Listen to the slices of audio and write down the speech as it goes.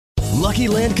Lucky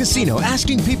Land Casino,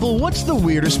 asking people, what's the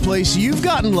weirdest place you've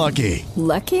gotten lucky?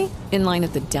 Lucky? In line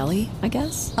at the deli, I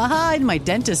guess? Aha, in my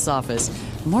dentist's office.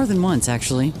 More than once,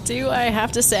 actually. Do I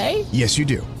have to say? Yes, you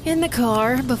do. In the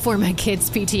car before my kids'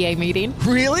 PTA meeting.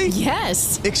 Really?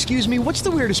 Yes. Excuse me, what's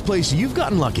the weirdest place you've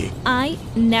gotten lucky? I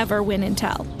never win and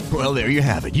tell. Well, there you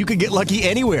have it. You can get lucky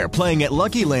anywhere, playing at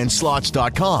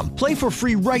LuckyLandSlots.com. Play for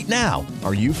free right now.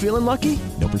 Are you feeling lucky?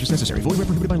 No purchase necessary. Void where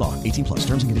prohibited by law. 18 plus.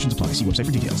 Terms and conditions apply. See website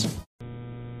for details.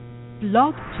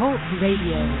 Blog Talk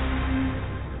Radio.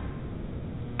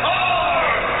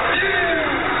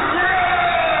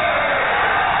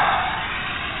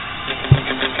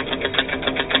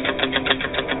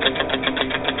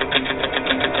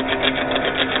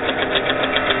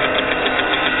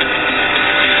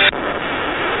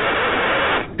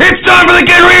 It's time for the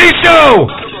Ken Reedy Show!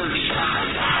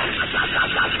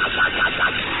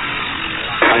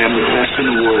 I am the best in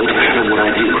the world at what I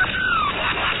do.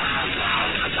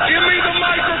 Give me the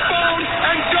microphone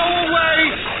and go away!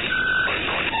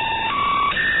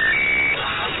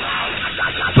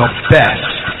 The best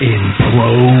in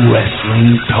pro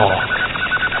wrestling talk.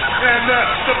 And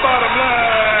that's the bottom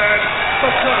line,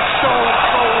 because Stone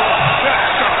Cold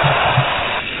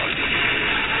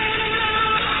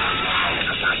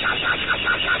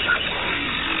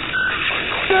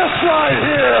This right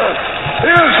here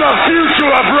is the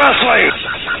future of wrestling.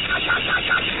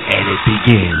 And it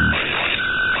begins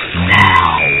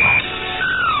now.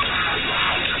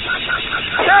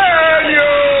 Can you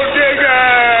dig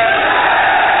it?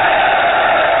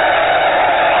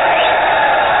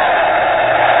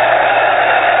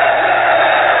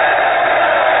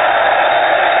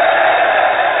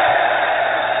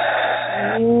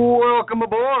 Welcome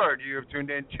aboard. You have tuned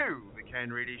in to the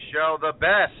Ken Reedy Show, the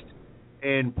best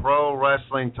in pro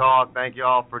wrestling talk. Thank you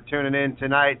all for tuning in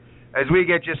tonight as we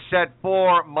get you set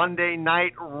for Monday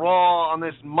Night Raw on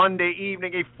this Monday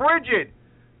evening, a frigid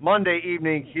Monday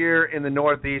evening here in the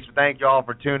Northeast. Thank you all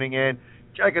for tuning in.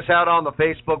 Check us out on the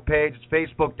Facebook page. It's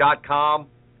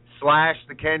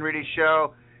facebook.com/The Ken Reedy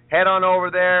Show. Head on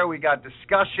over there. We got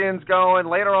discussions going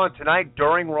later on tonight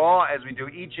during Raw, as we do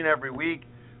each and every week.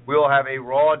 We will have a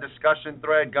Raw discussion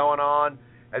thread going on,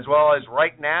 as well as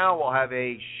right now we'll have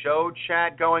a show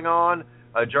chat going on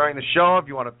during the show. If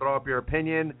you want to throw up your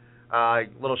opinion, a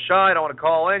little shy, don't want to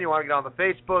call in, you want to get on the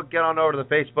Facebook, get on over to the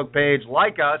Facebook page,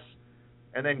 like us,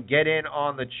 and then get in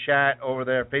on the chat over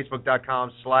there,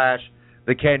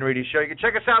 facebook.com/The Ken Reedy Show. You can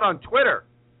check us out on Twitter.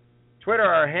 Twitter,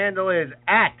 our handle is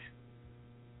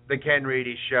 @The Ken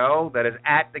Reedy Show. That is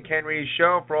 @The Ken Reedy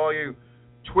Show. For all you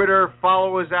Twitter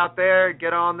followers out there,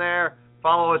 get on there.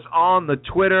 Follow us on the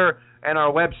Twitter and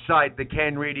our website,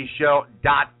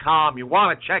 thekenreedyshow.com. You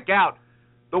want to check out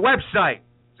the website.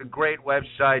 It's a great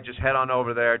website. Just head on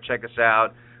over there. Check us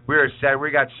out. We are set.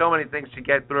 We got so many things to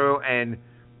get through, and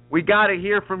we got to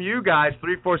hear from you guys,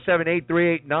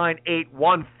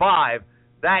 347-838-9815.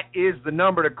 That is the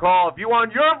number to call. If you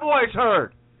want your voice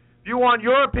heard, if you want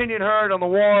your opinion heard on the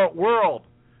world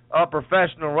of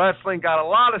professional wrestling, got a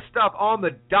lot of stuff on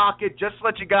the docket. Just to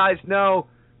let you guys know,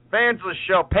 fans of the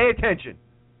show, pay attention.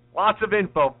 Lots of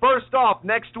info. First off,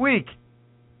 next week,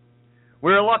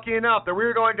 we're lucky enough that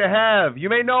we're going to have, you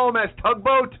may know him as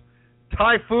Tugboat,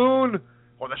 Typhoon,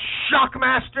 or the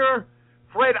Shockmaster.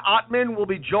 Fred Ottman will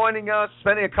be joining us,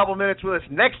 spending a couple minutes with us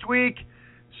next week.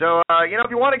 So, if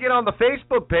you want to get on the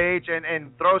Facebook page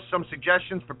and throw some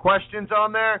suggestions for questions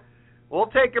on there, we'll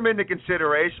take them into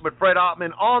consideration. But Fred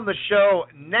Ottman on the show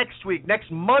next week, next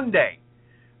Monday.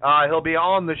 He'll be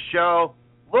on the show.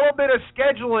 A little bit of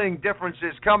scheduling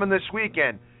differences coming this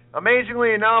weekend.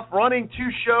 Amazingly enough, running two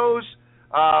shows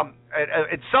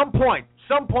at some point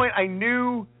I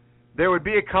knew there would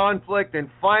be a conflict, and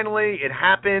finally it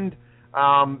happened.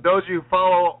 Those of you who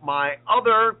follow my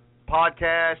other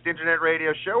podcast, internet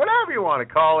radio show, whatever you want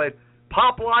to call it,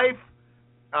 Pop Life,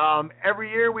 every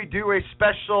year we do a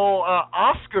special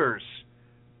Oscars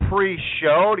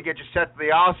pre-show to get you set for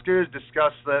the Oscars,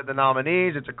 discuss the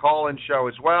nominees. It's a call-in show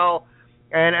as well.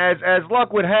 And as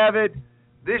luck would have it,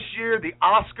 this year the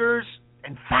Oscars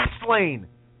and Fastlane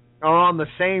are on the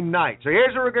same night. So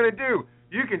here's what we're going to do.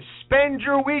 You can spend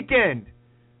your weekend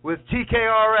with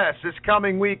TKRS this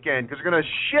coming weekend, because we're going to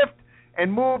shift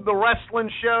and move the wrestling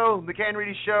show, the Ken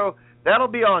Reedy Show. That'll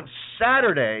be on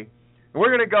Saturday. And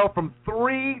we're going to go from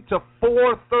 3 to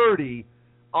 4:30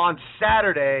 on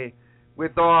Saturday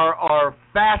with our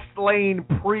Fastlane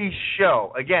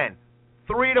pre-show. Again,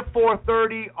 3 to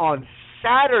 4:30 on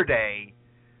Saturday,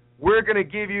 we're going to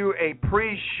give you a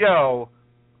pre-show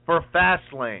for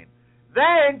Fastlane.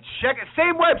 Then,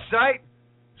 same website,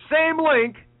 same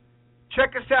link.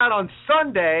 Check us out on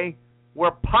Sunday,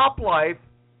 where Pop Life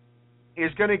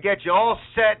is going to get you all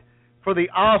set for the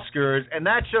Oscars, and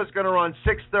that show's going to run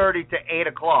 6:30 to 8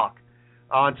 o'clock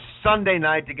on Sunday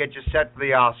night to get you set for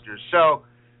the Oscars. So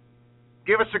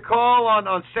give us a call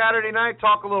on Saturday night,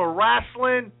 talk a little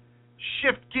wrestling,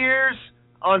 shift gears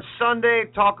on Sunday,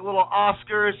 talk a little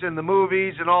Oscars and the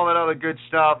movies and all that other good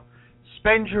stuff.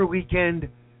 Spend your weekend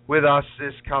with us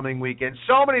this coming weekend.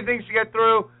 So many things to get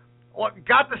through.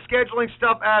 Got the scheduling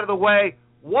stuff out of the way.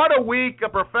 What a week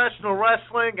of professional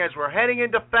wrestling as we're heading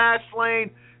into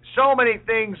Fastlane. So many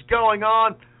things going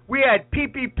on. We had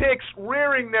PP Picks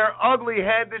rearing their ugly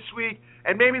head this week.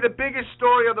 And maybe the biggest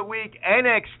story of the week,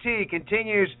 NXT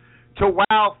continues to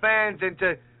wow fans and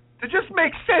to just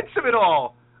make sense of it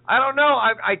all. I don't know.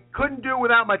 I couldn't do it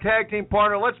without my tag team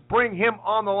partner. Let's bring him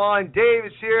on the line. Dave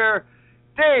is here.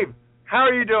 Dave, how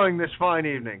are you doing this fine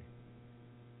evening?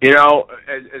 You know,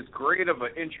 as great of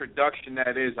an introduction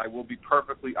that is, I will be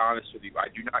perfectly honest with you. I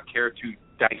do not care to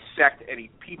dissect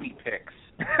any PP picks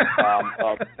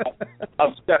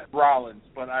of Seth Rollins,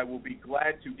 but I will be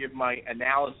glad to give my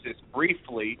analysis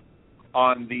briefly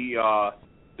on the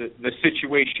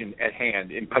situation at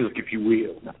hand in public, if you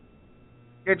will.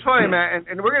 It's funny, man,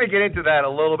 and we're going to get into that a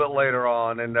little bit later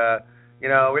on, and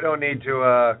we don't need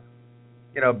to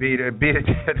beat a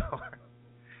dead horse.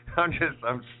 I'm just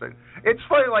it's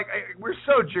funny, like we're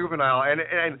so juvenile, and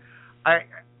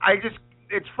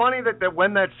it's funny that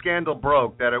when that scandal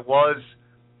broke, that it was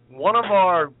one of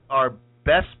our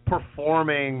best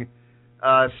performing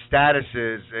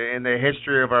statuses in the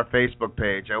history of our Facebook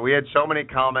page. We had so many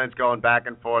comments going back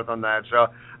and forth on that. So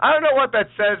I don't know what that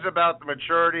says about the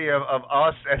maturity of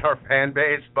us and our fan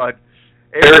base, but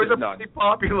it was a pretty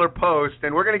popular post,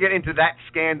 and we're going to get into that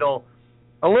scandal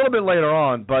a little bit later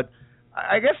on. But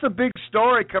I guess the big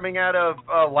story coming out of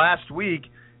last week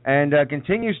and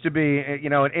continues to be,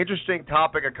 an interesting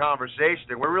topic of conversation,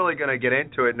 and we're really going to get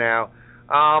into it now,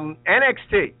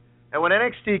 NXT. And when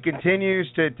NXT continues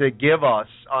to give us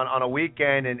on a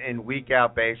weekend and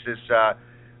week-out basis,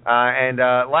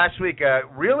 last week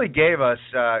really gave us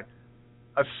a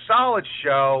solid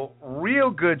show, real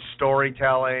good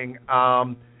storytelling,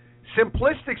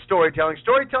 simplistic storytelling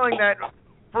that,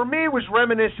 for me, was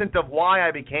reminiscent of why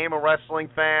I became a wrestling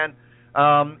fan.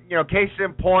 Case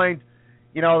in point,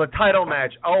 the title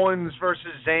match, Owens versus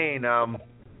Zayn.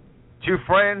 Two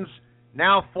friends,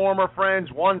 now former friends,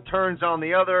 one turns on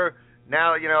the other.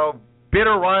 Now,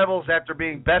 bitter rivals after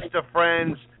being best of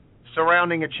friends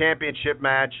surrounding a championship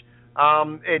match.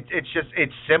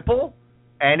 It's simple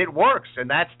and it works, and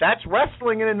that's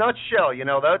wrestling in a nutshell.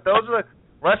 Those are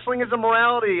wrestling is a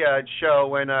morality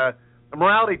show and a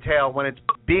morality tale when it's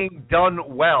being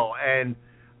done well. And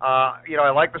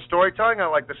I like the storytelling. I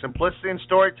like the simplicity in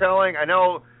storytelling. I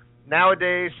know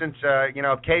nowadays, since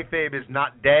kayfabe is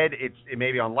not dead, it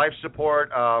may be on life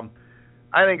support.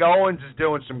 I think Owens is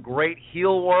doing some great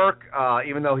heel work,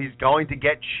 even though he's going to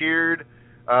get cheered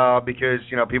because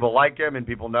people like him and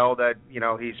people know that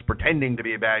he's pretending to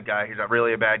be a bad guy. He's not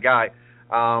really a bad guy,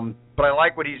 but I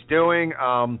like what he's doing.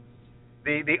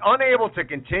 The unable to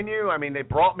continue. I mean, they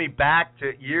brought me back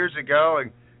to years ago,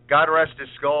 and God rest his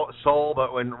soul.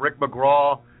 But when Rick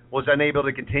McGraw was unable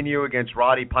to continue against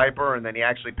Roddy Piper, and then he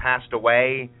actually passed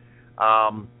away,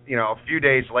 a few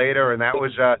days later, and that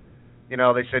was,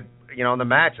 they said, in the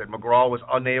match that McGraw was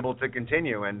unable to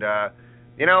continue. And,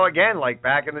 again, like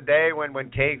back in the day when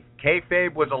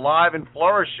kayfabe was alive and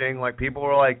flourishing, like people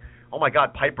were like, oh, my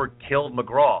God, Piper killed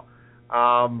McGraw.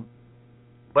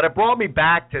 But it brought me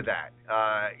back to that.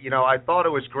 I thought it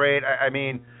was great. I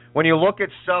mean, when you look at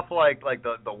stuff like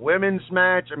the women's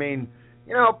match, I mean,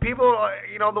 people,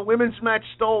 the women's match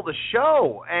stole the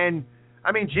show. And,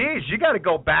 I mean, geez, you got to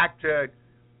go back to,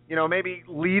 maybe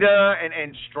Lita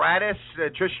and Stratus,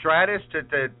 Trish Stratus,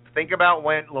 to think about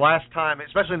when the last time,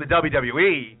 especially in the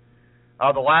WWE,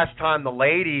 the last time the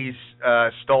ladies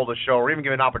stole the show or even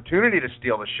given an opportunity to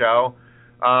steal the show.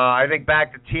 I think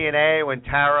back to TNA when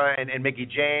Tara and Mickie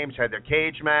James had their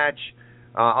cage match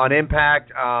on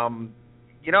Impact.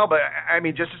 But I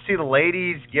mean, just to see the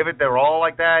ladies give it their all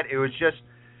like that, it was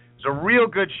a real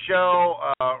good show,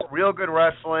 real good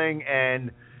wrestling.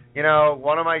 And,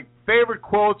 one of my favorite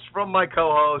quotes from my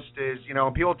co-host is,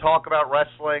 when people talk about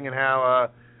wrestling and how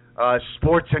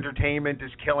sports entertainment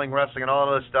is killing wrestling and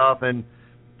all of this stuff, and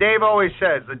Dave always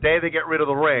says, the day they get rid of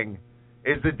the ring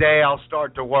is the day I'll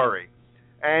start to worry.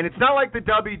 And it's not like the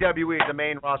WWE, the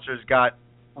main roster, has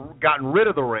gotten rid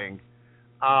of the ring.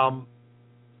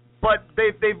 But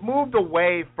they've moved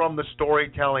away from the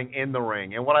storytelling in the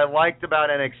ring. And what I liked about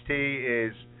NXT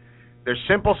is they're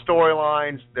simple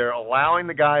storylines. They're allowing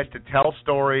the guys to tell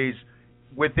stories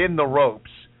within the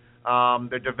ropes.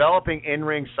 They're developing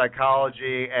in-ring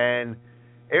psychology, and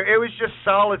it was just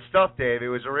solid stuff, Dave. It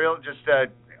was a real, just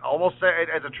almost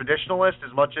as a traditionalist,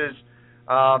 as much as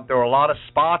there were a lot of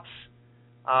spots.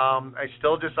 I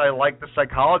like the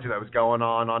psychology that was going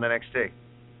on NXT.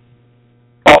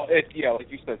 Well,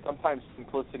 like you said, sometimes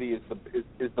simplicity is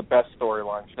the best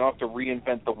storyline. You don't have to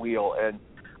reinvent the wheel, and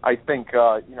I think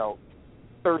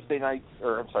Wednesday night,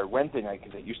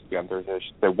 because it used to be on Thursday.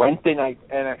 The Wednesday night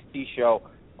NXT show,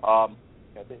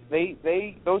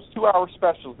 they those 2-hour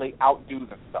specials, they outdo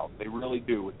themselves. They really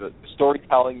do with the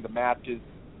storytelling, the matches.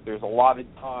 There's a lot of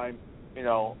time.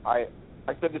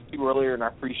 I said this to you earlier in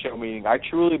our pre-show meeting. I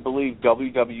truly believe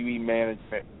WWE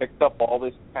management picked up all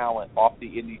this talent off the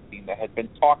indie scene that had been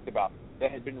talked about,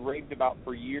 that had been raved about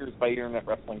for years by Internet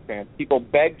wrestling fans. People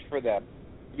begged for them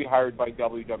to be hired by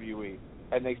WWE,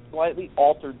 and they slightly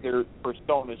altered their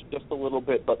personas just a little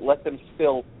bit, but let them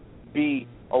still be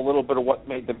a little bit of what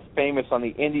made them famous on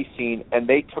the indie scene. And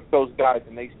they took those guys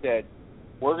and they said,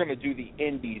 we're going to do the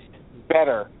indies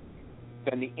better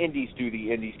than the indies do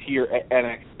the indies here at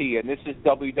NXT. And this is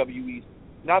WWE's,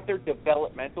 not their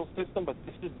developmental system, but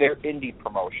this is their indie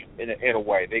promotion in a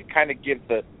way. They kind of give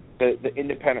the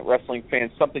independent wrestling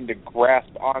fans something to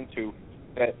grasp onto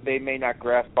that they may not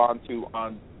grasp onto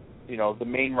on the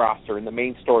main roster and the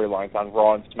main storylines on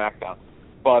Raw and SmackDown.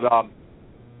 But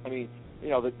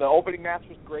the opening match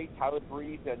was great. Tyler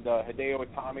Breeze and Hideo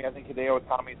Itami. I think Hideo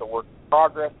Itami is a work in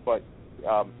progress, but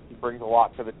he brings a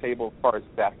lot to the table as far as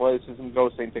his athleticism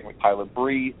goes. Same thing with Tyler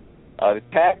Breeze. The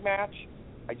tag match,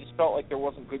 I just felt like there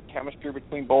wasn't good chemistry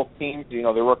between both teams. There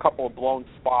were a couple of blown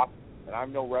spots, and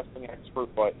I'm no wrestling expert,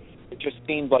 but it just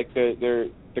seemed like the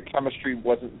chemistry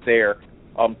wasn't there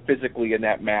physically in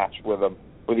that match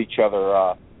with each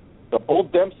other. The Bull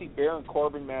Dempsey Baron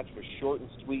Corbin match was short and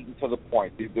sweet and to the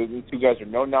point. The two guys are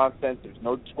no nonsense. There's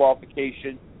no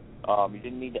disqualification. You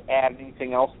didn't need to add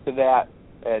anything else to that.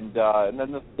 And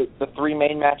then the three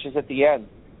main matches at the end.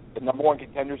 The number one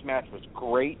contenders match was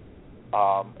great.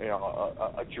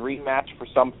 A dream match for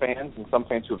some fans, and some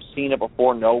fans who have seen it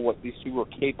before know what these two were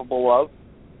capable of.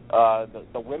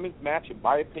 The women's match, in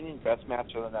my opinion, best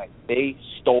match of the night. They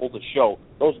stole the show.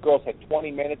 Those girls had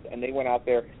 20 minutes, and they went out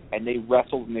there and they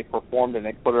wrestled and they performed and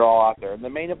they put it all out there. And the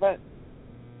main event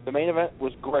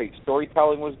was great.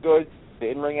 Storytelling was good. The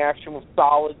in-ring action was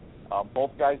solid.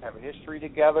 Both guys have a history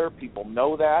together. People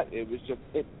know that. It was just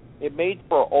it made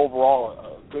for overall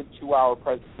a good 2-hour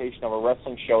presentation of a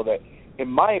wrestling show that, in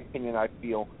my opinion, I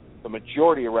feel the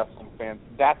majority of wrestling fans,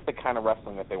 that's the kind of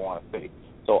wrestling that they want to see.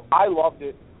 So I loved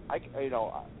it.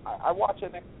 I watch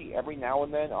NXT every now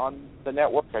and then on the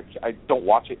network. I don't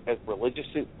watch it as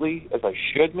religiously as I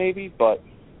should, maybe, but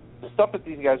the stuff that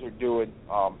these guys are doing,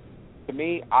 to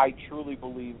me, I truly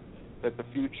believe that the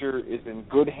future is in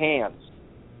good hands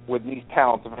when these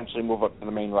talents eventually move up to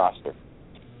the main roster.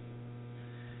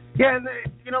 Yeah, and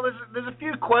there's a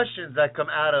few questions that come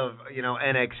out of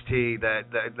NXT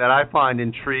that I find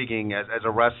intriguing as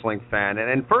a wrestling fan,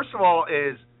 and first of all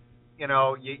is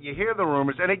you hear the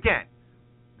rumors, and again,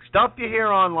 stuff you hear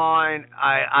online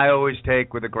I always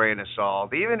take with a grain of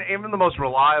salt. Even the most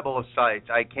reliable of sites,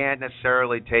 I can't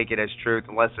necessarily take it as truth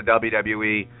unless the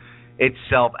WWE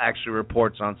itself actually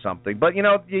reports on something. But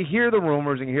you hear the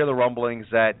rumors and you hear the rumblings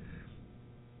that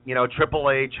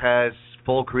Triple H has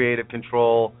full creative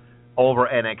control over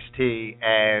NXT,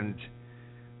 and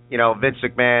Vince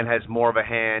McMahon has more of a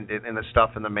hand in the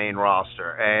stuff in the main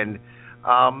roster. And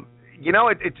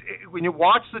when you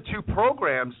watch the two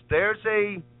programs, there's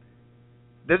a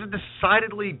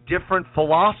decidedly different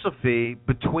philosophy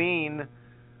between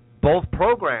both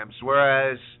programs.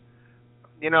 Whereas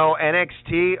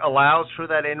NXT allows for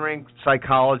that in-ring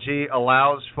psychology,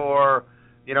 allows for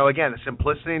again, the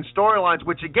simplicity in storylines,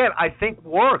 which again I think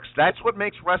works. That's what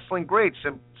makes wrestling great.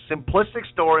 Simplistic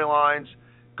storylines,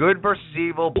 good versus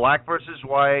evil, black versus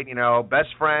white. Best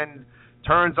friend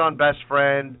turns on best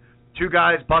friend. Two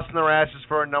guys busting their asses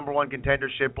for a number one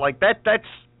contendership, like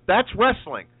that's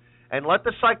wrestling, and let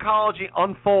the psychology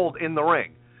unfold in the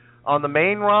ring. On the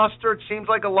main roster, it seems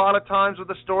like a lot of times with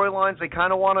the storylines, they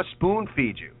kind of want to spoon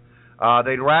feed you.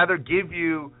 They'd rather give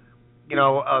you,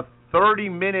 a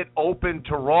 30-minute open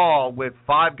to Raw with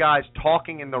 5 guys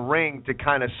talking in the ring to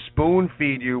kind of spoon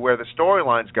feed you where the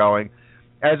storyline's going,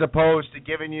 as opposed to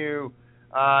giving you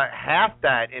half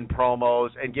that in promos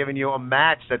and giving you a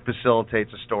match that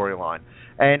facilitates a storyline.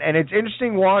 And it's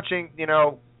interesting watching,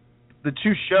 the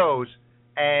two shows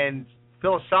and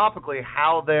philosophically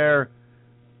how they're,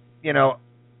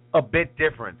 a bit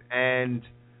different. And,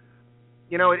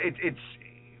 it's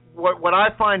what I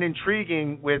find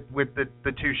intriguing with the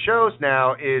two shows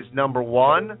now is, number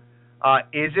one,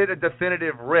 Is it a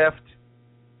definitive rift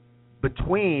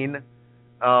between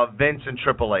Vince and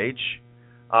Triple H?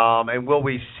 And will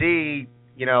we see,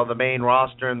 the main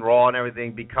roster and Raw and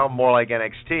everything become more like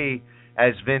NXT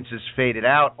as Vince has faded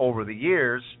out over the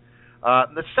years?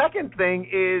 The second thing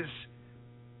is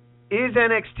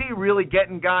NXT really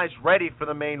getting guys ready for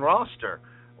the main roster?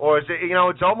 Or is it,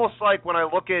 it's almost like when I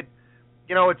look at,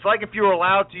 it's like if you were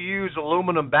allowed to use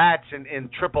aluminum bats in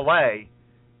AAA,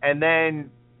 and then,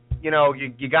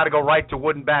 you got to go right to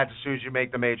wooden bats as soon as you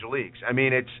make the major leagues. I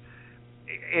mean, it's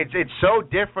so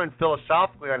different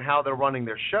philosophically on how they're running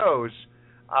their shows.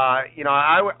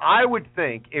 I would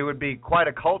think it would be quite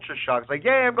a culture shock. It's like,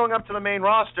 yeah, I'm going up to the main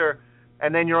roster,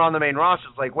 and then you're on the main roster.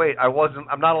 It's like, wait,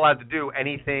 I'm not allowed to do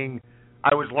anything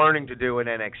I was learning to do in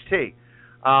NXT.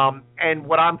 And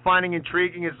what I'm finding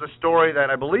intriguing is the story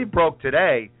that I believe broke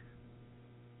today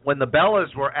when the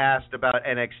Bellas were asked about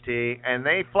NXT, and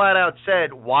they flat out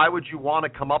said, why would you want to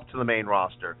come up to the main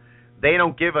roster? They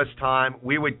don't give us time.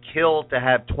 We would kill to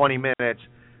have 20 minutes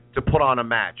to put on a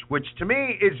match, which to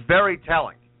me is very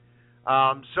telling.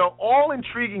 So all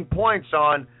intriguing points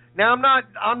on. Now I'm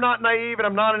not naive, and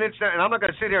I'm not an instant, and I'm not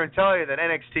going to sit here and tell you that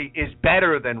NXT is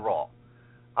better than Raw.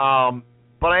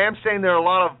 But I am saying there are a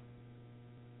lot of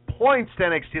points to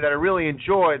NXT that I really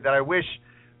enjoyed that I wish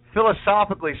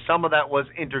philosophically some of that was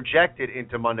interjected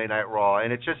into Monday Night Raw.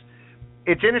 And it's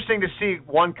interesting to see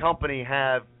one company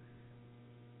have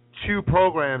two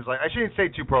programs, I shouldn't say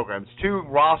two programs, two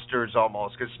rosters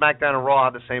almost, because SmackDown and Raw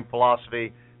have the same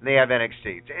philosophy, and they have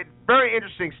NXT. It's very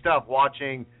interesting stuff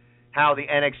watching how the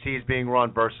NXT is being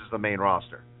run versus the main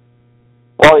roster.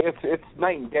 Well, it's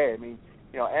night and day. I mean,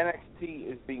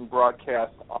 NXT is being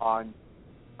broadcast on,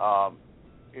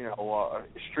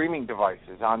 streaming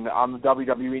devices on the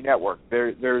WWE Network.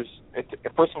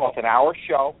 First of all, it's an hour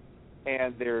show,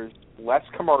 and there's less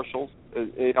commercials,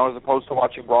 as opposed to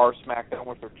watching Raw or SmackDown,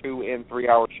 which are 2 and 3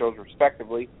 hour shows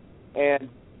respectively. And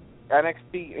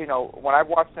NXT, when I've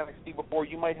watched NXT before,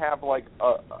 you might have like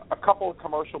a couple of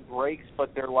commercial breaks,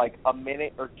 but they're like a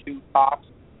minute or two tops,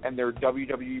 and they're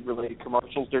WWE related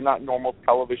commercials. They're not normal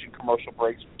television commercial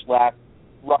breaks, which last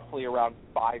roughly around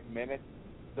 5 minutes.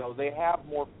 So they have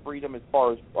more freedom as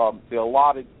far as the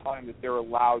allotted time that they're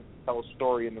allowed to tell a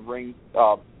story in the ring,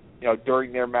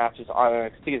 during their matches on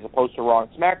NXT, as opposed to Raw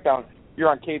and SmackDown. You're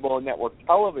on cable and network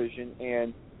television,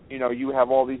 and you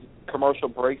have all these commercial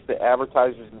breaks that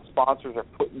advertisers and sponsors are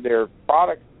putting their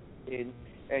products in,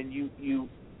 and you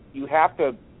have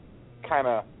to kind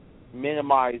of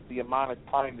minimize the amount of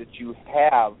time that you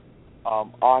have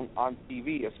on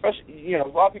TV. Especially, a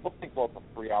lot of people think, well, it's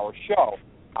a 3 hour show.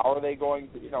 How are they going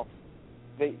to,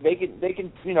 they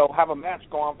can have a match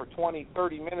go on for 20,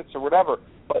 30 minutes or whatever,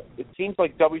 but it seems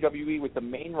like WWE with the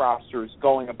main roster is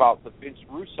going about the Vince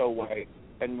Russo way.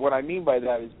 And what I mean by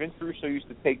that is Vince Russo used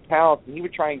to take talent, and he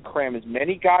would try and cram as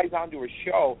many guys onto a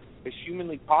show as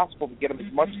humanly possible to get them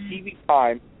as much TV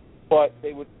time, but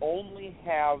they would only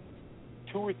have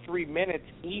 2 or 3 minutes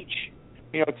each,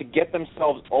 to get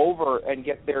themselves over and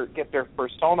get their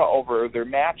persona over, or their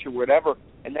match or whatever.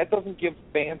 And that doesn't give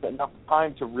fans enough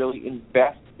time to really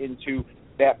invest into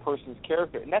that person's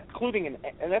character, and that's including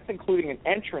an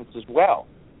entrance as well.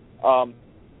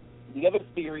 The other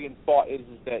theory and thought is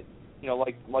that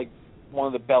like one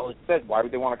of the Bellas said, why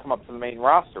would they want to come up to the main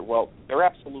roster? Well, they're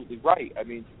absolutely right. I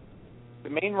mean,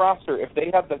 the main roster, if they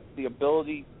have the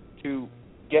ability to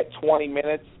get 20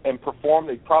 minutes and perform,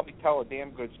 they'd probably tell a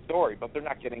damn good story. But they're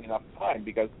not getting enough time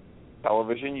because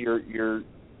television, you're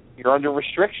under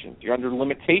restrictions, you're under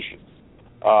limitations.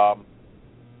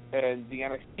 And the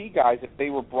NXT guys, if they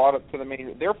were brought up to the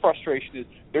main, their frustration is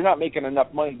they're not making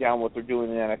enough money down what they're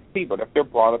doing in NXT. But if they're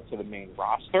brought up to the main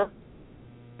roster,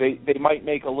 they might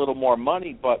make a little more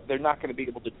money, but they're not going to be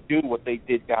able to do what they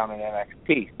did down in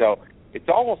NXT. So it's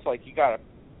almost like you got to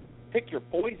pick your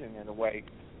poison in a way,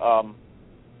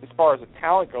 as far as the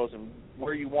talent goes and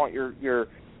where you want your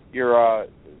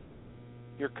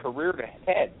career to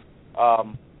head.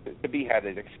 To be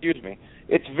headed, excuse me.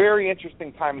 It's a very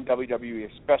interesting time in WWE,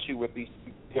 especially with these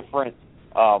different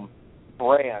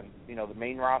brands, the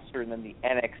main roster and then the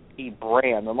NXT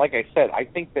brand. And like I said, I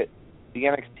think that the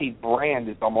NXT brand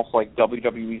is almost like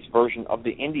WWE's version of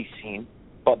the indie scene,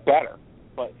 but better.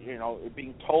 But,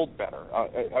 being told better,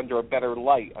 under a better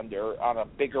light, on a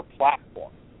bigger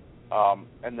platform.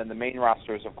 And then the main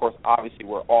roster is, of course, obviously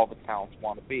where all the talents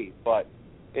want to be. But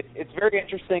it's very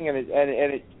interesting,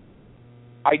 and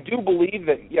I do believe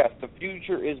that, yes, the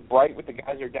future is bright with the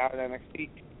guys that are down in NXT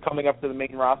coming up to the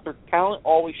main roster. Talent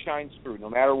always shines through, no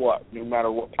matter what. No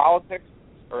matter what politics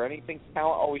or anything,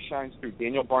 talent always shines through.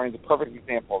 Daniel Bryan's a perfect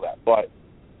example of that. But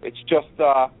it's just,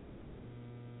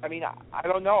 I mean, I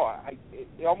don't know.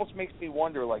 It almost makes me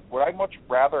wonder, like, would I much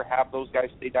rather have those guys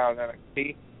stay down in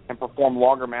NXT and perform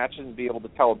longer matches and be able to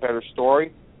tell a better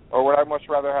story, or would I much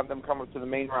rather have them come up to the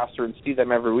main roster and see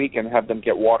them every week and have them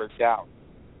get watered down?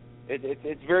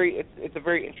 It's a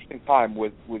very interesting time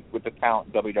with the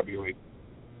talent in WWE.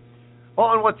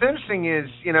 Well, and what's interesting is,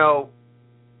 you know,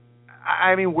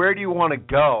 I mean, where do you want to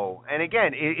go? And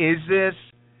again, is this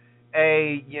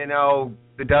a, you know,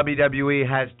 the WWE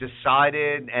has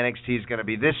decided NXT is going to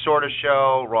be this sort of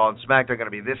show, Raw and SmackDown are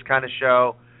going to be this kind of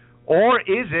show, or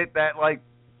is it that like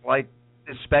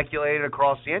is speculated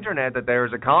across the internet that there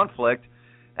is a conflict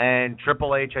and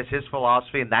Triple H has his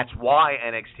philosophy and that's why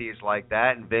NXT is like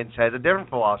that and Vince has a different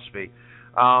philosophy?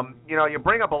 You know, you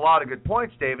bring up a lot of good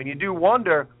points, Dave, and you do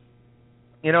wonder,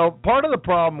 you know, part of the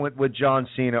problem with John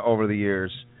Cena over the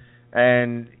years,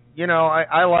 and, you know,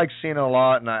 I like Cena a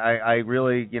lot, and I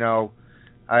really, you know,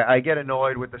 I get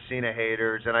annoyed with the Cena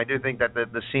haters, and I do think that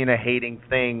the Cena hating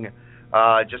thing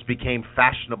just became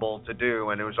fashionable to do,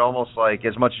 and it was almost like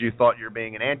as much as you thought you're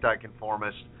being an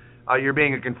anti-conformist, you're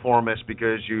being a conformist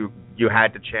because you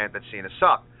had to chant that Cena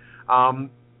sucked.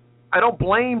 I don't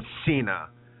blame Cena.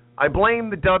 I blame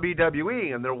the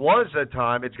WWE, and there was a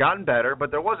time, it's gotten better,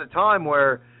 but there was a time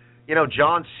where, you know,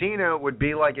 John Cena would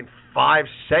be like in 5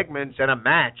 segments and a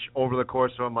match over the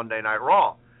course of a Monday Night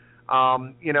Raw.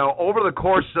 You know, over the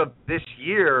course of this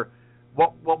year,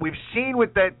 what we've seen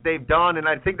with that they've done, and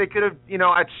I think they could have, you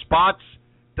know, at spots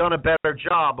done a better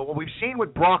job, but what we've seen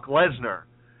with Brock Lesnar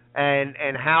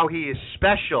and how he is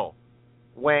special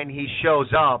when he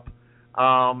shows up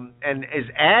and is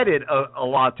added a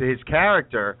lot to his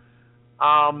character,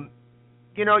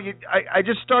 you know, I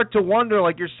just start to wonder,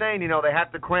 like you're saying, you know, they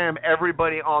have to cram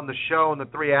everybody on the show in the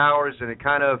 3 hours, and it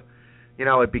kind of, you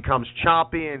know, it becomes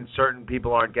choppy, and certain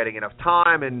people aren't getting enough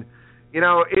time. And, you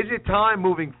know, is it time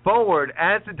moving forward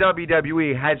as the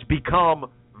WWE has become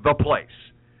the place?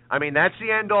 I mean, that's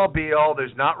the end-all, be-all.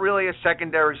 There's not really a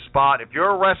secondary spot. If you're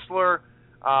a wrestler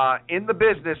in the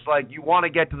business, like, you want to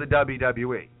get to the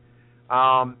WWE.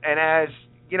 And as,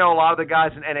 you know, a lot of the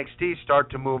guys in NXT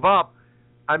start to move up,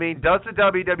 I mean, does the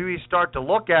WWE start to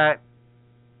look at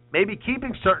maybe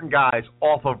keeping certain guys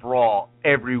off of Raw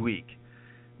every week?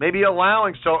 Maybe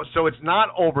allowing, so it's not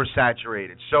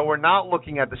oversaturated, so we're not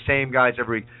looking at the same guys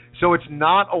every week, so it's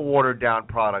not a watered-down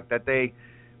product, that they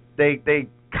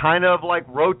kind of like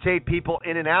rotate people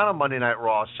in and out of Monday Night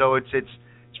Raw, so it's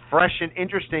fresh and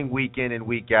interesting week in and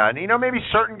week out. And, you know, maybe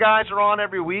certain guys are on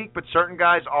every week, but certain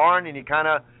guys aren't, and you kind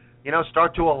of, you know,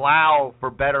 start to allow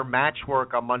for better match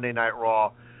work on Monday Night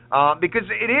Raw. Because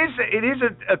it is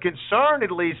a concern, at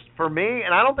least for me,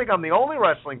 and I don't think I'm the only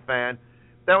wrestling fan,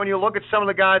 that when you look at some of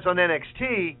the guys on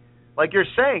NXT, like you're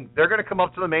saying, they're going to come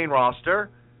up to the main roster,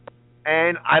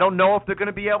 and I don't know if they're going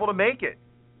to be able to make it.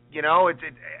 You know,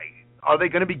 are they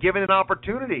going to be given an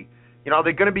opportunity? You know, are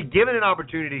they going to be given an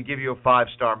opportunity to give you a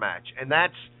 5-star match? And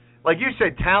that's, like you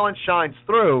said, talent shines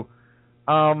through.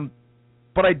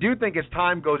 But I do think as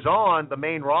time goes on, the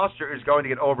main roster is going to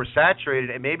get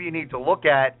oversaturated, and maybe you need to look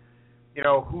at, you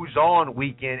know, who's on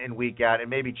week in and week out, and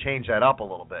maybe change that up a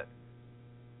little bit.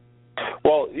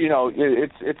 Well, you know,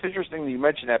 it's interesting that you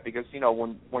mention that, because, you know,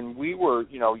 when we were,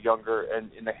 you know, younger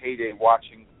and in the heyday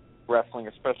watching wrestling,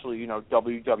 especially, you know,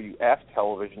 WWF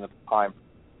television at the time,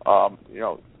 you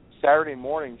know, Saturday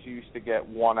mornings you used to get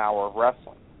 1 hour of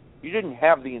wrestling. You didn't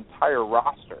have the entire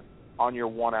roster on your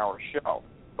 1 hour show,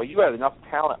 but you had enough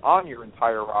talent on your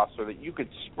entire roster that you could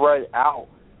spread out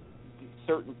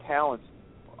certain talents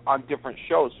on different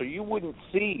shows. So you wouldn't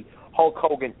see Hulk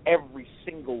Hogan every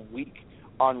single week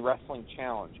on Wrestling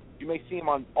Challenge. You may see him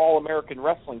on All American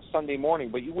Wrestling Sunday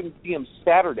morning, but you wouldn't see him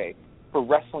Saturday for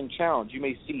Wrestling Challenge. You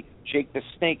may see Jake the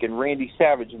Snake and Randy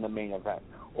Savage in the main event,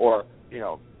 or, you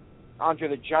know, Andre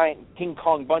the Giant and King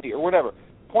Kong Bundy, or whatever.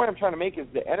 The point I'm trying to make is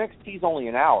that NXT is only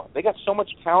an hour. They got so much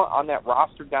talent on that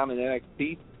roster down in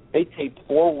NXT, they taped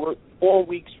 4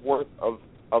 weeks worth of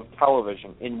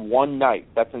television in one night.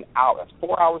 That's an hour. That's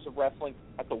 4 hours of wrestling.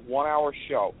 That's a 1 hour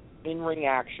show. In-ring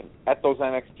action at those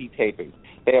NXT tapings.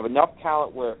 They have enough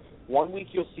talent where 1 week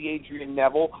you'll see Adrian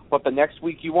Neville, but the next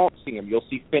week you won't see him. You'll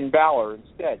see Finn Balor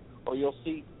instead, or you'll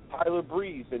see Tyler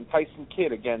Breeze and Tyson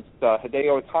Kidd against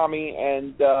Hideo Itami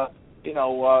and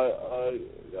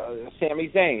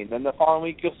Sami Zayn. Then the following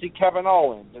week you'll see Kevin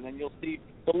Owens, and then you'll see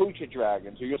the Lucha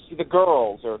Dragons, or you'll see the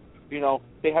Girls, or, you know,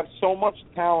 they have so much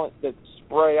talent that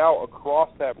spray out across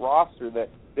that roster that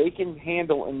they can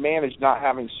handle and manage not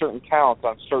having certain talents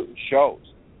on certain shows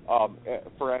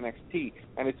for NXT.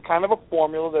 And it's kind of a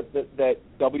formula that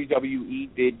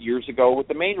WWE did years ago with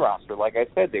the main roster. Like I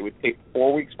said, they would tape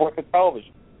 4 weeks worth of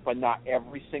television. but not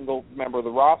every single member of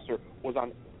the roster was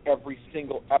on every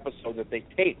single episode that they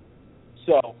taped.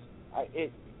 So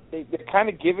they're kind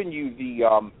of giving you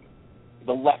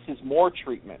the less is more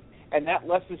treatment. And that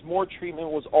less is more treatment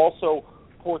was also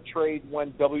portrayed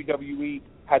when WWE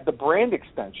had the brand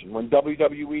extension, when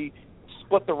WWE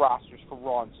split the rosters for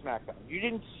Raw and SmackDown. You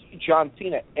didn't see John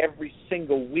Cena every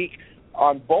single week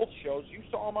on both shows. You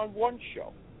saw him on one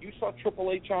show. You saw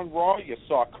Triple H on Raw. You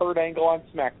saw Kurt Angle on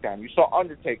SmackDown. You saw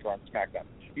Undertaker on SmackDown.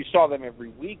 You saw them every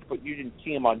week, but you didn't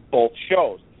see them on both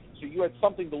shows. So you had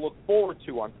something to look forward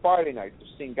to on Friday nights of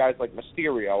seeing guys like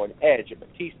Mysterio and Edge and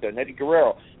Batista and Eddie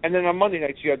Guerrero. And then on Monday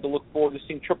nights you had to look forward to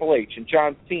seeing Triple H and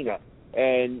John Cena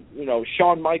and,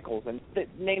 Shawn Michaels and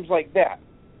names like that.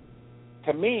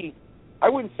 To me, I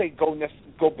wouldn't say go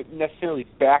necessarily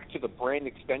back to the brand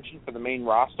extension for the main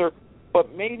roster,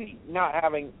 but maybe not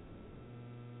having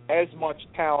as much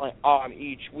talent on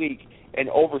each week and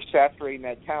oversaturating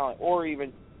that talent, or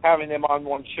even having them on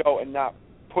one show and not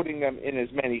putting them in as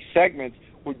many segments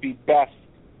would be best.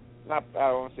 I don't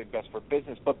want to say best for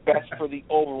business, but best for the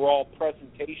overall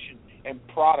presentation and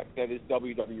product that is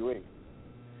WWE.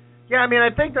 Yeah, I mean,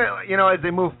 I think that, as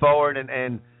they move forward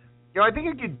and I think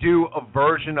you could do a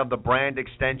version of the brand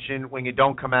extension when you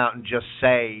don't come out and just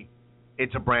say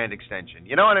it's a brand extension.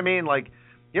 You know what I mean? Like,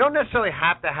 you don't necessarily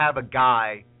have to have a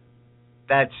guy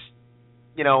that's,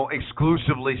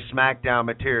 exclusively SmackDown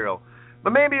material.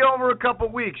 But maybe over a couple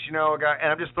of weeks, a guy,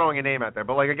 and I'm just throwing a name out there,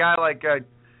 but like a guy like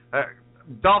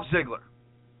Dolph Ziggler.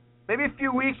 Maybe a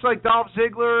few weeks like Dolph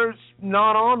Ziggler's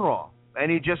not on Raw,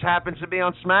 and he just happens to be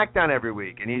on SmackDown every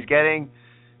week, and he's getting,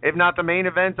 if not the main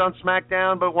event on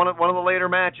SmackDown, but one of the later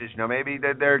matches. Maybe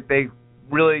they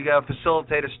really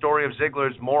facilitate a story of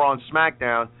Ziggler's more on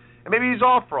SmackDown, and maybe he's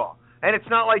off Raw. And it's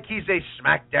not like he's a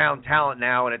SmackDown talent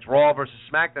now, and it's Raw versus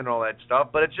SmackDown and all that stuff,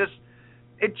 but it just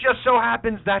so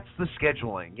happens that's the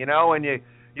scheduling, and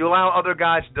you allow other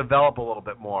guys to develop a little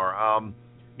bit more.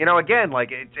 Again, like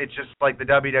it's just like the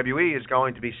WWE is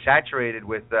going to be saturated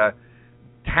with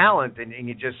talent, and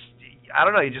you just, I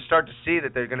don't know, you just start to see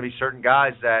that there are going to be certain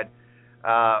guys that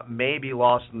may be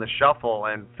lost in the shuffle,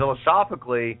 and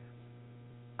philosophically,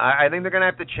 I think they're going to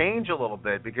have to change a little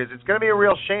bit, because it's going to be a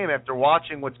real shame after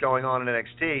watching what's going on in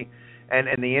NXT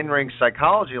and the in-ring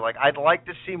psychology. Like, I'd like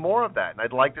to see more of that, and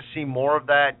I'd like to see more of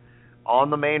that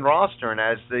on the main roster. And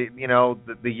as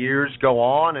the years go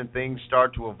on and things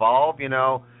start to evolve,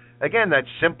 again, that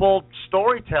simple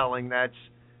storytelling that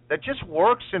just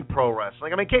works in pro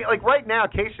wrestling. I mean, like right now,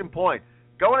 case in point,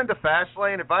 going into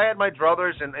Fastlane, if I had my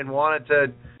druthers and wanted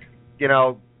to,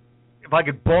 if I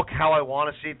could book how I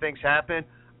want to see things happen,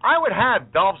 I would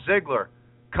have Dolph Ziggler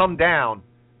come down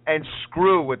and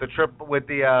screw with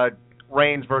the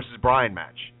Reigns versus Bryan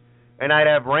match. And I'd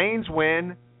have Reigns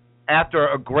win after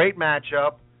a great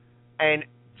matchup, and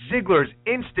Ziggler's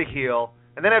insta-heel,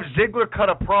 and then have Ziggler cut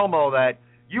a promo that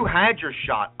you had your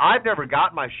shot. I've never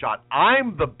got my shot.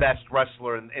 I'm the best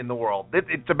wrestler in the world.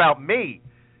 It's about me.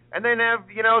 And then have,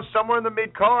 somewhere in the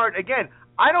mid-card, again,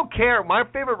 I don't care. My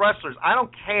favorite wrestlers, I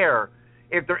don't care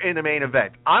if they're in the main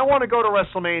event. I want to go to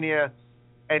WrestleMania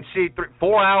and see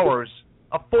 4 hours,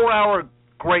 a 4-hour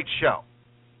great show.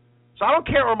 So I don't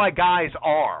care where my guys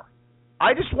are.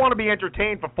 I just want to be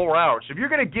entertained for 4 hours. So if you're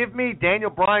going to give me Daniel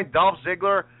Bryan, Dolph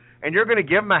Ziggler, and you're going to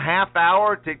give them a half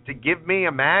hour to give me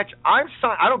a match, I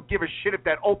don't give a shit if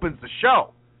that opens the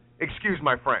show. Excuse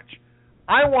my French.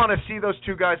 I want to see those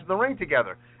two guys in the ring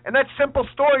together. And that's simple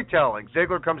storytelling.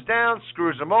 Ziggler comes down,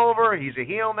 screws him over. He's a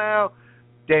heel now.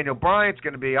 Daniel Bryan's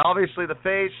going to be obviously the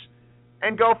face,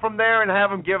 and go from there and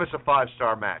have him give us a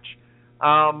 5-star match.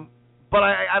 But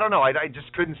I don't know. I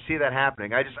just couldn't see that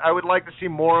happening. I would like to see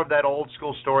more of that old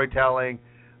school storytelling,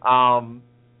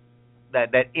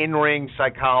 that in-ring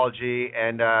psychology,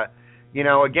 and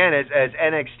again, as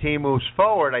NXT moves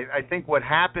forward, I think what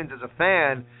happens as a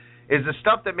fan is the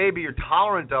stuff that maybe you're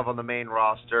tolerant of on the main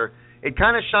roster, it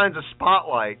kind of shines a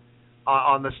spotlight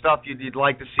on the stuff you'd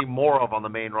like to see more of on the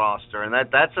main roster, and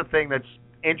that's the thing that's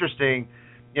interesting.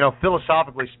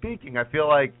 Philosophically speaking, I feel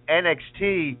like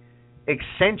NXT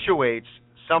accentuates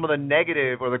some of the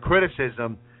negative or the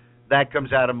criticism that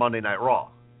comes out of Monday Night Raw.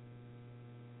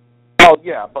 Oh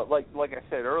yeah, but like I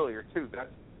said earlier too,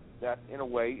 that in a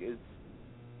way is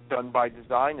done by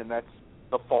design, and that's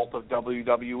the fault of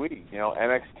WWE.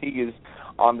 NXT is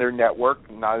on their network,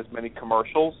 not as many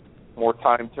commercials, more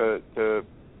time to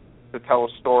tell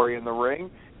a story in the ring,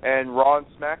 and Raw and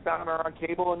SmackDown are on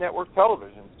cable and network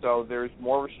television, so there's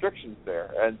more restrictions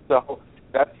there, and so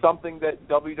that's something that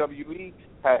WWE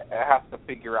has to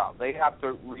figure out. They have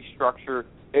to restructure.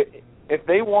 If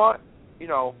they want,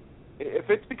 if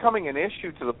it's becoming an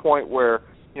issue to the point where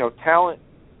talent,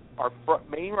 our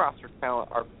main roster talent,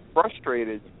 are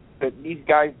frustrated that these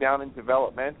guys down in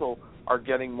developmental are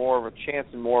getting more of a chance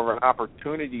and more of an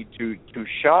opportunity to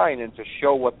shine and to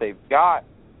show what they've got,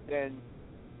 then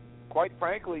quite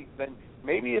frankly, then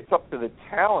maybe it's up to the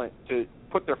talent to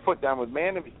put their foot down with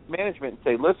management and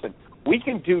say, listen, we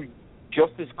can do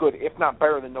just as good, if not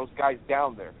better, than those guys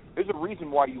down there. There's a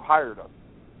reason why you hired us.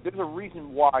 There's a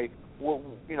reason why,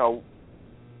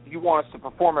 you want us to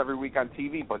perform every week on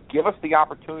TV, but give us the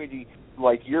opportunity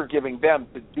like you're giving them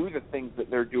to do the things that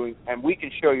they're doing, and we can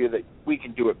show you that we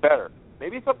can do it better.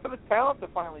 Maybe it's up to the talent to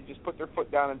finally just put their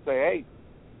foot down and say, hey,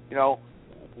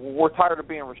 we're tired of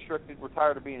being restricted. We're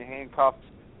tired of being handcuffed.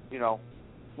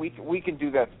 We can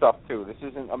do that stuff too. This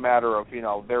isn't a matter of,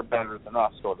 they're better than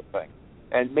us sort of thing.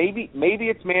 And maybe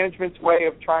it's management's way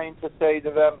of trying to say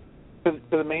to them,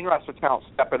 to the main roster talent,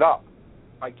 step it up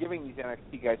by giving these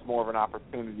NXT guys more of an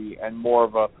opportunity and more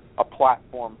of a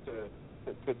platform to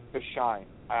shine.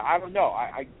 I don't know.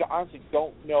 I honestly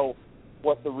don't know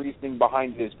what the reasoning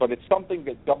behind it is, but it's something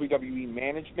that WWE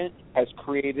management has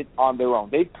created on their own.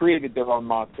 They've created their own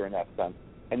monster in that sense,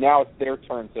 and now it's their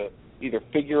turn to either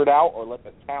figure it out or let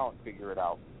the talent figure it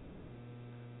out.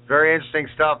 Very interesting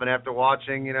stuff, and after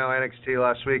watching, NXT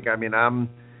last week,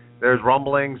 there's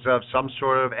rumblings of some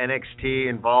sort of NXT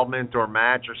involvement or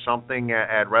match or something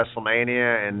at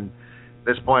WrestleMania, and at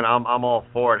this point, I'm all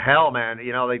for it. Hell, man,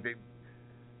 they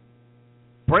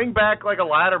bring back like a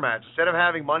ladder match instead of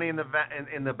having Money in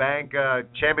the Bank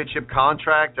championship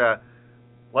contract.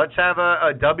 Let's have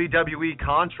a WWE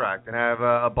contract and have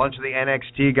a bunch of the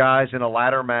NXT guys in a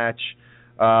ladder match.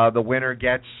 The winner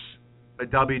gets a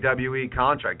WWE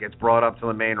contract, gets brought up to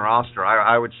the main roster.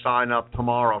 I would sign up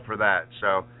tomorrow for that.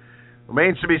 So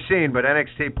remains to be seen, but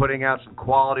NXT putting out some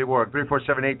quality work.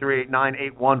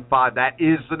 347-838-9815. That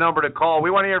is the number to call. We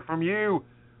want to hear from you.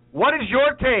 What is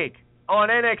your take on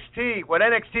NXT? What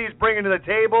NXT is bringing to the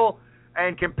table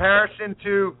in comparison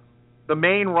to the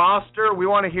main roster? We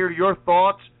want to hear your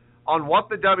thoughts on what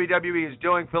the WWE is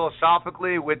doing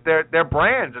philosophically with their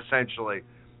brands, essentially.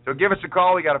 So give us a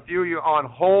call. We got a few of you on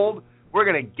hold. We're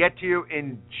going to get to you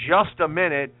in just a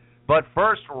minute. But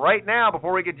first, right now,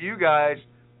 before we get to you guys,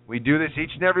 we do this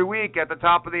each and every week at the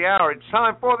top of the hour. It's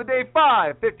time for the Day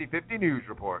 5 50-50 News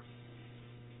Report.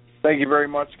 Thank you very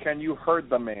much, Ken. You heard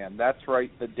the man. That's right,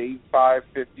 the Day 5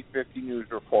 50-50 News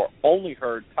Report. Only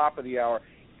heard top of the hour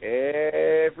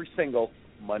every single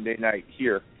Monday night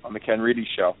here on the Ken Reedy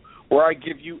Show, where I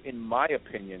give you, in my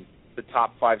opinion, the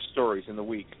top 5 stories in the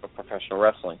week of professional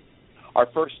wrestling. Our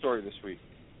first story this week,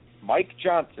 Mike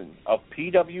Johnson of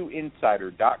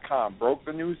PWInsider.com broke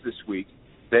the news this week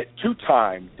that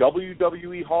two-time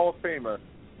WWE Hall of Famer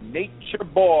Nature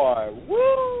Boy,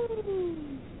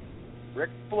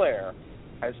 Ric Flair,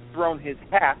 has thrown his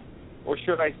hat, or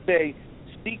should I say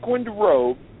sequined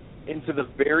robe, into the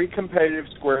very competitive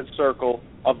squared circle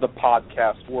of the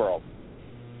podcast world.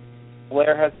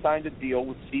 Flair has signed a deal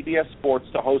with CBS Sports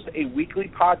to host a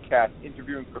weekly podcast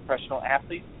interviewing professional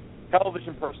athletes,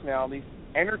 television personalities,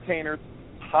 entertainers,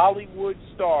 Hollywood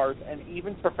stars, and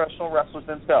even professional wrestlers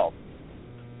themselves.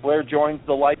 Flair joins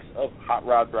the likes of Hot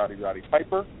Rod Roddy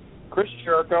Piper, Chris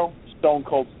Jericho, Stone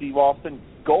Cold Steve Austin,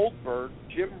 Goldberg,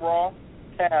 Jim Ross,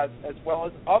 Taz, as well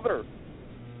as other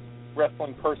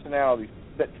wrestling personalities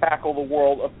that tackle the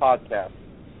world of podcasts.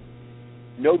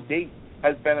 No date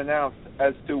has been announced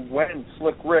as to when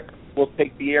Slick Rick will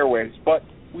take the airwaves, but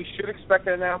we should expect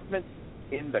an announcement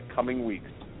in the coming weeks.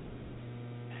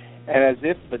 And as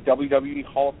if the WWE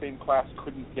Hall of Fame class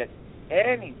couldn't get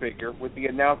any bigger with the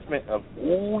announcement of,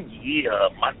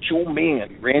 Macho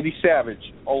Man Randy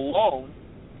Savage alone,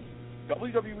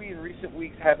 WWE in recent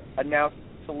weeks have announced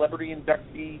celebrity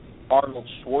inductee Arnold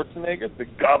Schwarzenegger, the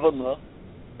Governor,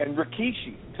 and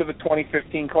Rikishi to the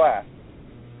 2015 class.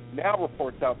 Now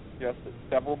reports out suggest that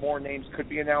several more names could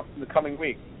be announced in the coming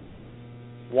weeks.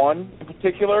 One in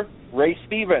particular, Ray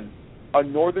Stevens, a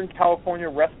Northern California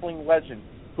wrestling legend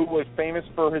who was famous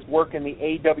for his work in the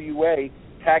AWA,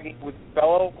 tagging with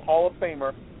fellow Hall of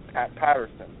Famer Pat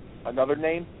Patterson. Another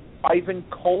name, Ivan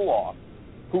Koloff,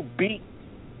 who beat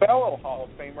fellow Hall of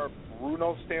Famer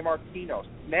Bruno Sammartino,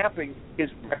 snapping his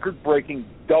record-breaking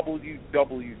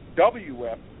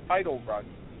WWF title run,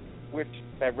 which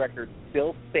that record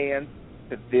still stands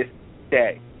to this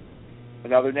day.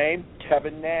 Another name,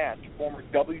 Kevin Nash, former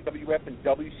WWF and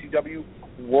WCW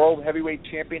World Heavyweight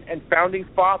Champion and founding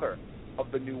father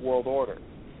of the New World Order.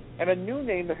 And a new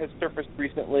name that has surfaced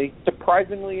recently,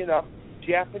 surprisingly enough,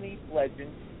 Japanese legend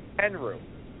Tenryu.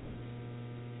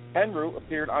 Tenryu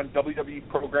appeared on WWE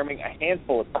programming a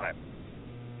handful of times.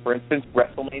 For instance,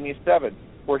 WrestleMania 7,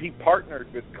 where he partnered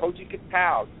with Koji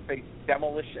Katao to face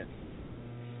Demolition.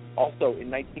 Also, in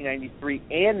 1993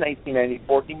 and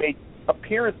 1994, he made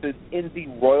appearances in the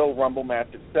Royal Rumble match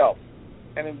itself.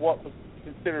 And in what was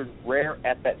considered rare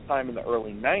at that time in the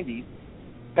early 90s,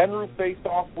 Penrose faced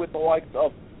off with the likes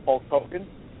of Hulk Hogan,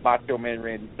 Macho Man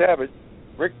Randy Savage,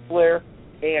 Ric Flair,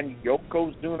 and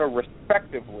Yokozuna,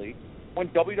 respectively, when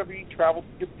WWE traveled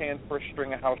to Japan for a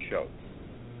string of house shows.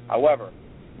 However,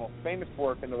 his most famous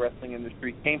work in the wrestling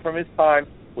industry came from his time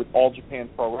with All Japan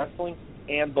Pro Wrestling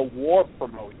and the War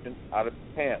promotion out of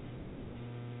Japan.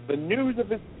 The news of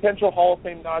his potential Hall of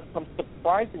Fame nod comes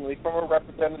surprisingly from a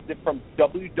representative from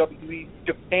WWE's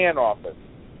Japan office,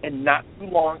 and not too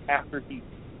long after he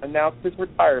announced his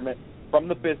retirement from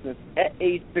the business at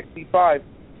age 65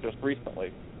 just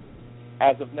recently.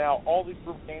 As of now, all these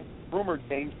rumored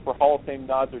names for Hall of Fame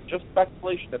nods are just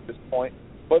speculation at this point,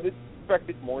 but it's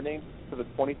expected more names for the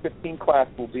 2015 class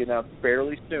will be announced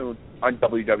fairly soon on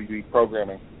WWE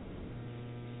programming.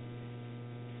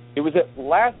 It was at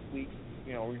last week,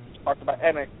 we just talked about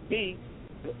NXT,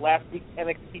 last week's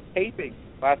NXT taping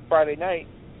last Friday night,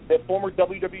 that former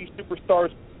WWE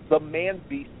superstars The Man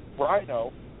Beast,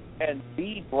 Rhino, and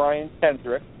the Brian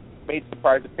Kendrick made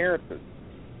surprise appearances.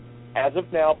 As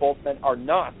of now, both men are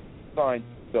not signed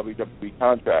to WWE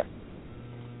contracts.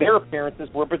 Their appearances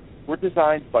were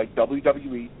designed by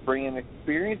WWE to bring in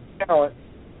experienced talent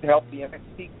to help the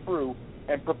NXT crew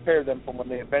and prepare them for when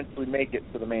they eventually make it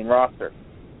to the main roster.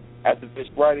 As of this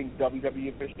writing,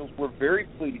 WWE officials were very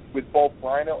pleased with both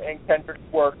Rhino and Kendrick's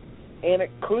work, and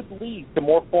it could lead to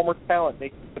more former talent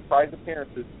making surprise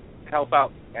appearances to help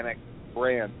out NXT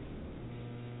brand.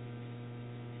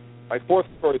 My fourth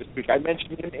story this week, I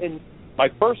mentioned in my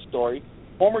first story,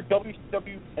 former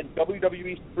WCW and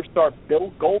WWE superstar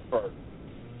Bill Goldberg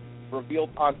revealed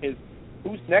on his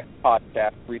Who's Next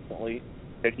podcast recently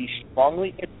that he's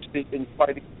strongly interested in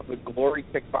fighting for the Glory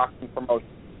Kickboxing promotion.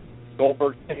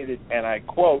 Goldberg stated, and I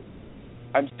quote,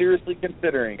 "I'm seriously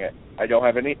considering it. I don't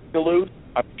have anything to lose.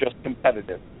 I'm just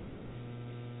competitive."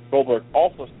 Goldberg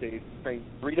also stated he trains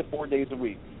 3 to 4 days a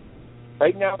week.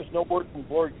 Right now, there's no word from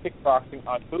Glory Kickboxing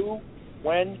on who,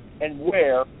 when, and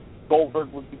where Goldberg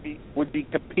would be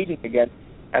competing against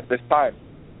at this time.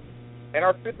 And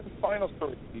our fifth and final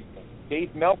story this evening,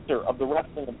 Dave Meltzer of the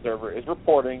Wrestling Observer is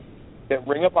reporting that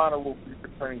Ring of Honor will be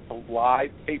returning to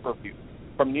live pay-per-view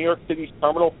from New York City's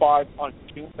Terminal 5 on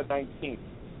June the 19th,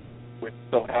 which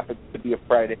so happens to be a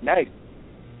Friday night,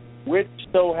 which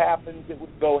so happens it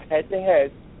would go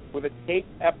head-to-head with a taped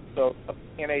episode of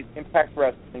TNA's Impact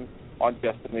Wrestling on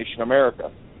Destination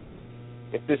America.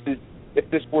 If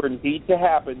this were indeed to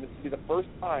happen, this would be the first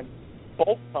time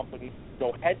both companies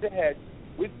go head-to-head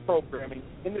with programming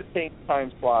in the same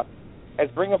time slot, as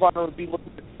Ring of Honor would be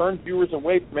looking to turn viewers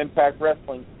away from Impact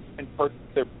Wrestling and purchase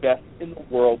their best in the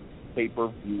world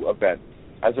pay-per-view event.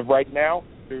 As of right now,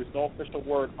 there is no official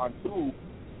word on who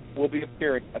will be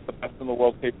appearing at the best in the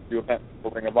world pay-per-view event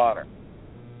for Ring of Honor.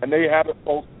 And there you have it,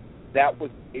 folks. That was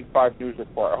 8-5 News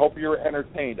Report. I hope you were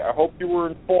entertained. I hope you were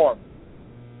informed.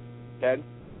 Ken,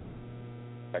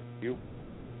 back to you.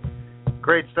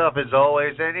 Great stuff as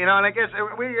always, and and I guess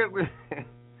we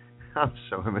I'm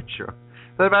so immature.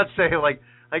 I was about to say,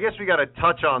 I guess we got to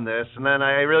touch on this, and then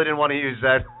I really didn't want to use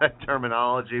that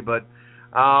terminology, but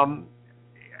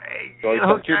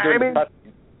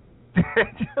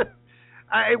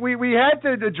we had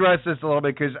to address this a little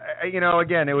bit because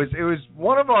again, it was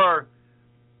one of our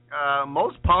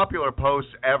most popular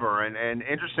posts ever, and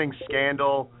interesting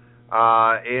scandal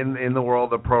in the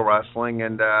world of pro wrestling,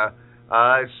 and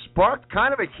sparked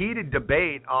kind of a heated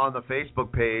debate on the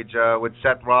Facebook page with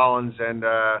Seth Rollins and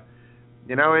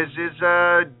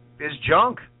his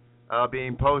junk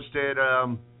being posted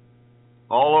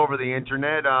all over the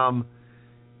internet. Now,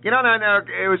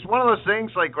 it was one of those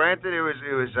things. Like, granted, it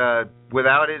was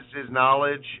without his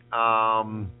knowledge.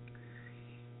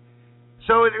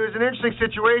 So it was an interesting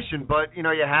situation, but you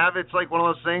have it's like one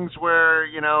of those things where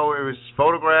it was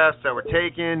photographs that were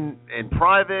taken in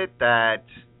private that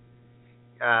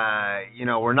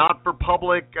were not for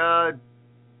public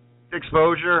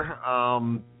exposure.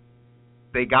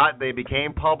 They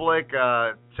became public.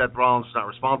 Seth Rollins is not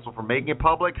responsible for making it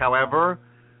public. However,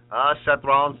 Seth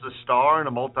Rollins is a star in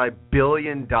a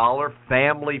multi-billion-dollar,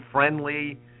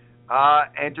 family-friendly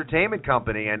entertainment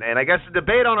company, and I guess the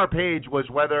debate on our page was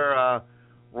whether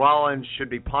Rollins should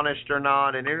be punished or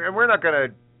not, and we're not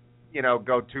going to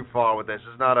go too far with this.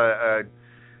 It's not a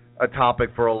topic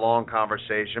for a long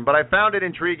conversation, but I found it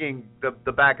intriguing,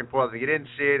 the back and forth. If you didn't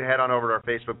see it, head on over to our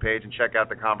Facebook page and check out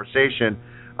the conversation.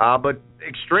 But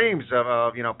extremes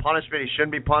of punishment, he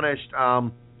shouldn't be punished.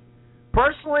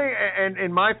 Personally, and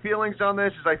in my feelings on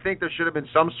this, is I think there should have been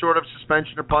some sort of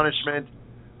suspension or punishment,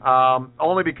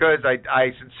 only because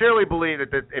I sincerely believe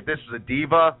that if this was a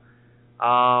diva,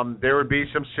 there would be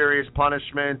some serious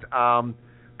punishment.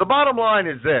 The bottom line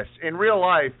is this. In real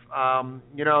life,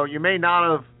 you may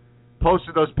not have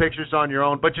posted those pictures on your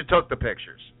own, but you took the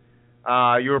pictures.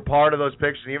 You were part of those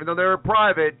pictures. Even though they were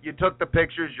private, you took the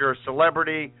pictures. You're a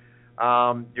celebrity.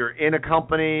 You're in a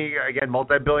company, again,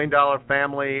 multi-billion-dollar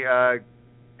family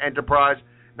enterprise.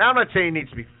 Now, I'm not saying he needs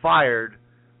to be fired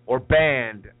or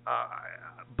banned,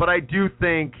 but I do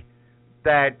think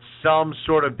that some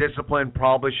sort of discipline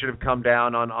probably should have come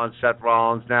down on Seth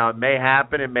Rollins. Now, it may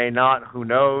happen, it may not, who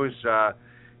knows.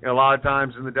 A lot of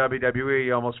times in the WWE,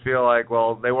 you almost feel like,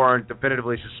 well, they weren't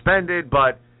definitively suspended,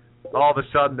 but all of a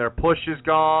sudden their push is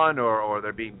gone or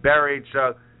they're being buried.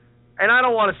 So, and I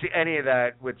don't want to see any of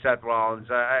that with Seth Rollins.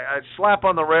 I slap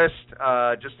on the wrist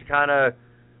just to kind of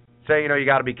say, you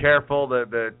got to be careful,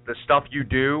 the stuff you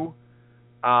do.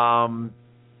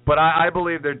 But I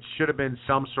believe there should have been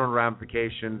some sort of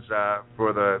ramifications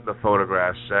for the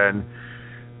photographs. And,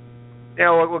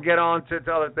 we'll get on to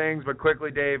other things, but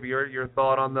quickly, Dave, your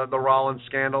thought on the Rollins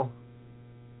scandal?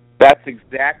 That's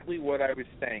exactly what I was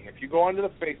saying. If you go onto the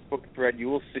Facebook thread, you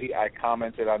will see I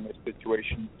commented on this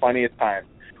situation plenty of times.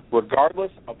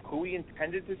 Regardless of who he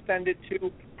intended to send it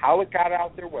to, how it got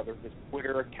out there, whether his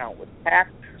Twitter account was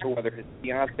hacked or whether his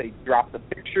fiancé dropped the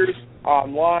pictures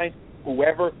online,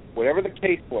 whatever the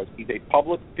case was, he's a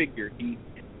public figure. He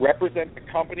represents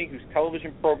a company whose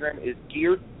television program is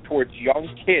geared towards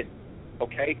young kids,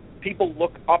 okay? People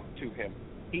look up to him.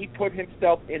 He put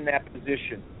himself in that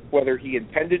position. Whether he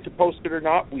intended to post it or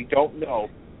not, we don't know.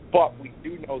 But we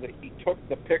do know that he took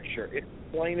the picture. It's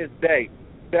plain as day.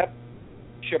 Seth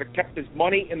should have kept his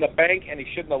money in the bank, and he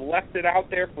shouldn't have left it out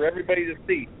there for everybody to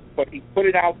see. But he put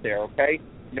it out there, okay,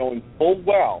 knowing full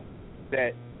well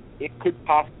that it could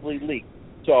possibly leak.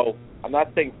 So I'm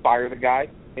not saying fire the guy.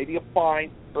 Maybe a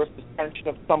fine or a suspension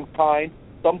of some kind,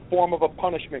 some form of a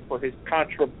punishment for his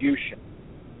contribution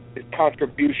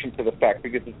to the fact,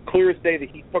 because it's clear as day that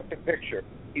he took the picture.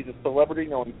 He's a celebrity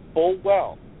knowing full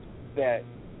well that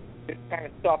this kind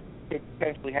of stuff could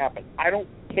potentially happen. I don't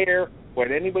care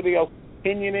what anybody else's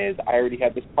opinion is. I already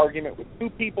had this argument with 2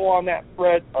 people on that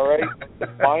thread, all right?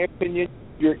 That's my opinion.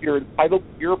 You're entitled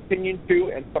to your opinion,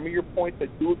 too, and some of your points I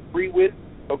do agree with,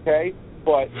 okay?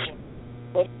 But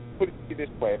let's put it to you this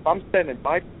way. If I'm sending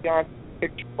my fiancé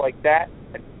pictures like that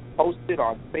and post it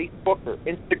on Facebook or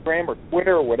Instagram or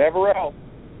Twitter or whatever else,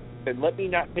 then let me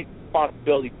not take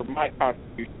responsibility for my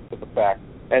contribution to the fact.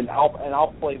 And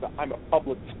I'll play the I'm a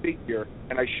public figure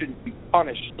and I shouldn't be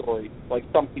punished story like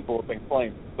some people have been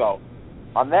claiming. So,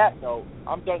 on that note,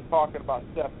 I'm done talking about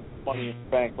Seth's money in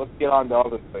the bank. Let's get on to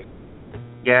other things.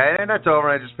 Yeah, and that's over.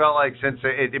 I just felt like since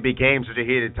it became such a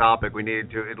heated topic, we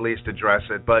needed to at least address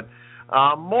it. But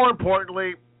more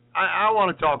importantly, I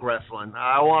want to talk wrestling.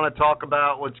 I want to talk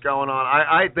about what's going on.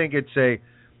 I think it's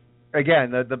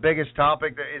again, the biggest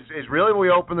topic is really what we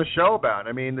opened the show about.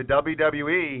 I mean, the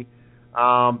WWE,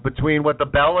 between what the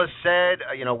Bellas said,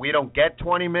 we don't get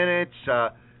 20 minutes,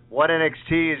 what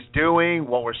NXT is doing,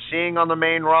 what we're seeing on the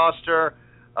main roster.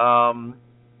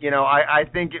 I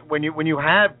think when you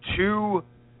have 2,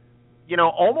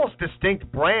 almost distinct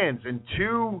brands and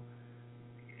 2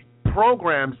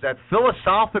 programs that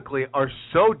philosophically are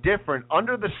so different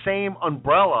under the same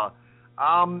umbrella,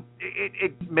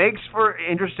 it makes for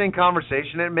interesting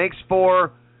conversation. It makes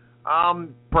for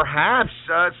perhaps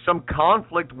some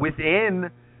conflict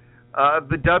within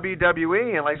the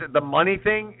WWE. And like I said, the money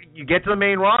thing, you get to the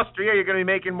main roster, yeah, you're going to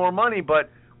be making more money,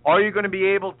 but are you going to be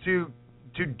able to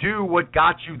do what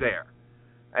got you there?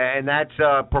 And that's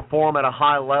perform at a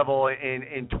high level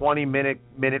in 20-minute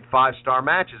 5-star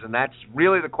matches. And that's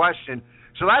really the question.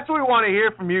 So that's what we want to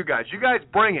hear from you guys. You guys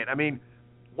bring it. I mean,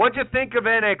 what do you think of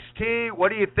NXT? What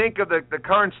do you think of the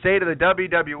current state of the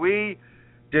WWE?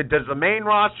 Does the main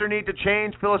roster need to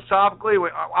change philosophically?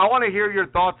 I want to hear your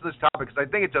thoughts on this topic because I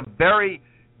think it's a very,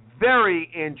 very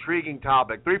intriguing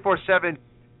topic.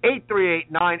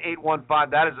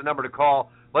 347-838-9815. That is the number to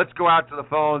call. Let's go out to the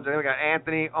phones. I think we got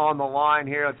Anthony on the line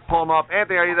here. Let's pull him up.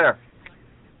 Anthony, are you there?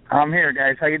 I'm here,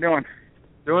 guys. How you doing?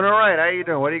 Doing all right. How you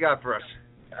doing? What do you got for us?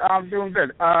 I'm doing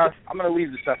good. I'm going to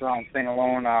leave the Seth Rollins thing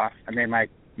alone. I made my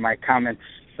comments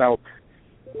out,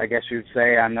 I guess you'd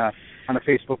say, on the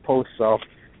Facebook post, so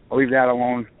I'll leave that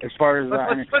alone. As far as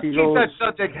let's keep that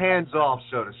subject hands off,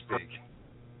 so to speak.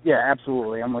 Yeah,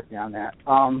 absolutely. I'm with you on that.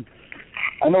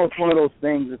 I know it's one of those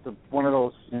things. It's one of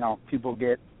those, people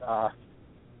get, have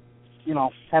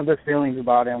their feelings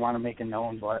about it and want to make it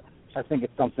known, but I think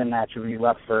it's something that should be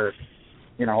left for,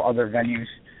 other venues.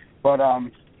 But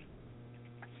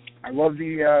I love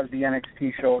the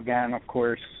NXT show again, of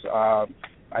course.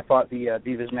 I thought the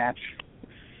Divas match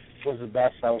was the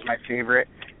best. That was my favorite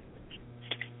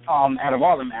out of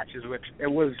all the matches, which it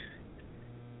was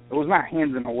not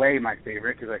hands in away my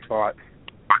favorite, because I thought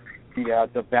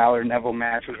the Balor Neville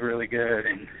match was really good,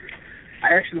 and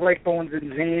I actually like Owens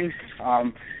and Zayn.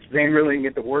 Zayn really didn't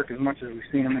get to work as much as we've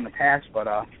seen him in the past, but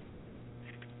it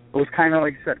was kind of,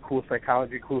 like I said, cool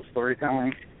psychology, cool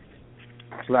storytelling.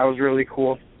 So that was really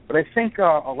cool. But I think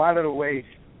a lot of the way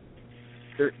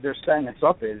they're setting this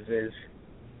up is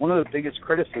one of the biggest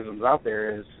criticisms out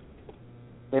there is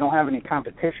they don't have any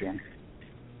competition.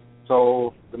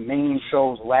 So the main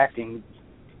show's lacking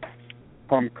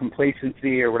from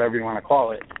complacency or whatever you want to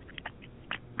call it.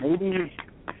 Maybe,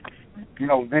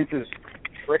 Vince is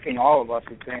tricking all of us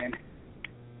and saying,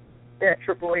 yeah,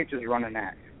 Triple H is running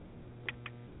that.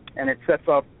 And it sets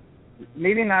up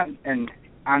maybe not an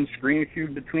on-screen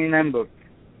feud between them, but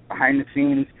behind the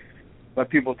scenes, let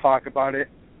people talk about it.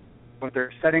 But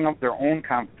they're setting up their own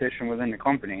competition within the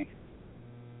company.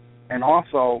 And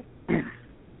also,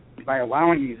 by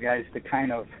allowing these guys to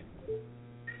kind of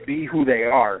be who they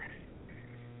are.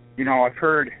 I've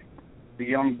heard the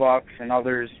Young Bucks and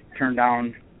others turn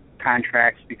down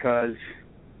contracts because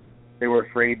they were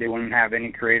afraid they wouldn't have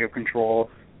any creative control,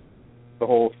 the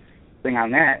whole thing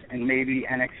on that. And maybe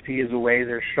NXT is a way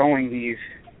they're showing these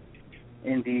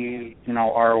indie,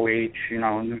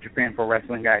 ROH, New Japan Pro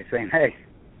Wrestling guys saying, hey,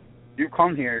 you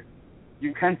come here,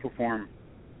 you can perform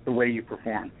the way you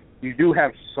perform. You do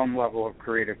have some level of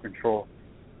creative control.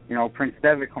 Prince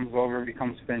Devitt comes over and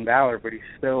becomes Finn Balor, but he's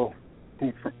still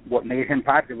what made him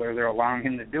popular. They're allowing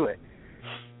him to do it.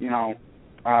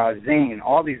 Zayn,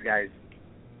 all these guys.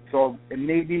 So it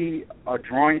may be a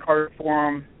drawing card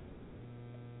for them.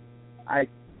 I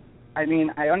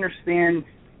understand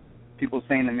people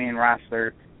saying the main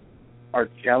roster are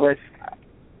jealous.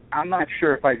 I'm not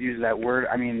sure if I'd use that word.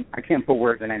 I can't put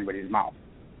words in anybody's mouth.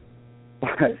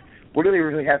 But what do they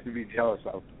really have to be jealous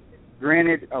of?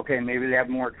 Granted, okay, maybe they have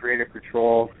more creative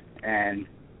control and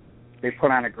they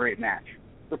put on a great match.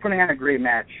 They're putting on a great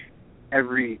match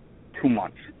every 2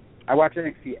 months. I watch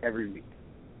NXT every week.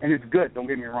 And it's good, don't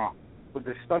get me wrong. But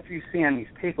the stuff you see on these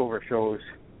takeover shows,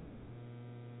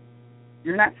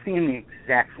 you're not seeing the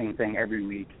exact same thing every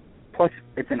week. Plus,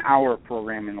 it's an hour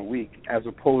program in a week, as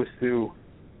opposed to,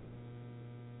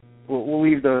 we'll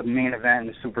leave the main event and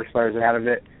the superstars out of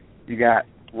it. You got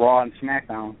Raw and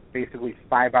SmackDown, basically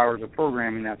 5 hours of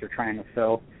programming that they're trying to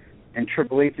fill. And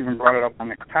Triple H even brought it up on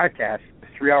the podcast. The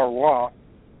 3-hour Raw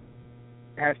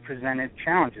has presented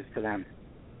challenges to them.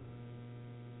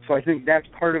 So I think that's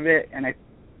part of it. And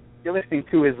the other thing,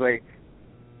 too, is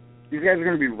these guys are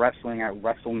going to be wrestling at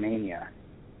WrestleMania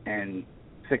in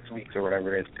 6 weeks or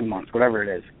whatever it is, 2 months, whatever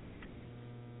it is.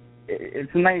 It's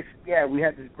a nice, we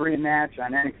had this great match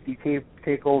on NXT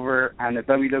TakeOver on the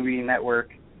WWE Network.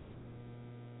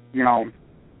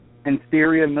 In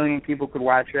theory, 1 million people could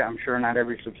watch it. I'm sure not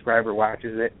every subscriber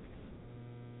watches it.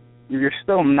 You're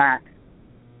still not,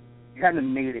 you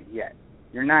haven't made it yet.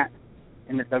 You're not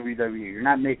in the WWE. You're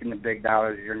not making the big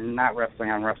dollars. You're not wrestling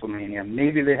on WrestleMania.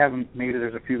 Maybe they haven't, maybe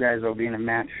there's a few guys that'll be in a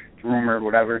match, rumored,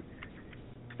 whatever.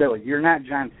 Still, you're not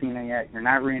John Cena yet. You're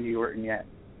not Randy Orton yet.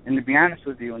 And to be honest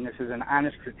with you, and this is an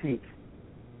honest critique,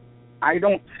 I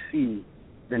don't see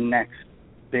the next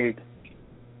big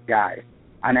guy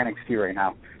on NXT right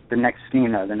now. The next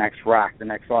Cena, the next Rock, the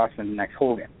next Austin, the next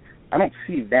Hogan. I don't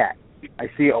see that. I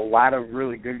see a lot of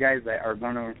really good guys that are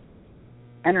going to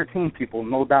entertain people,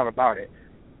 no doubt about it.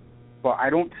 But I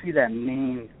don't see that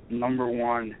main number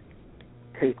one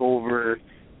takeover,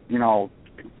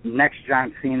 next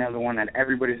John Cena, the one that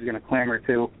everybody's going to clamor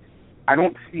to. I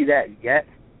don't see that yet.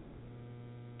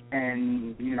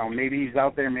 And, maybe he's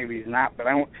out there, maybe he's not, but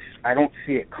I don't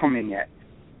see it coming yet.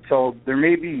 So there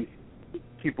may be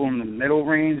people in the middle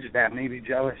range that may be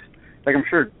jealous. I'm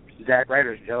sure Zack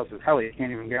Ryder's jealous as hell. He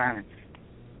can't even get on and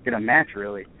get a match,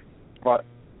 really. But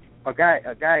a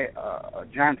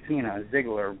John Cena, a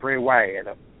Ziggler, a Bray Wyatt,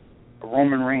 a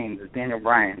Roman Reigns, a Daniel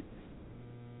Bryan,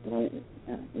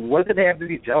 what do they have to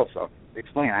be jealous of?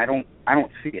 Explain. I don't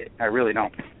see it. I really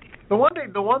don't. The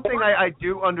one thing I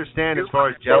do understand as far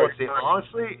as jealousy,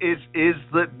 honestly, is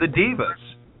the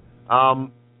divas.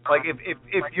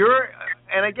 If you're,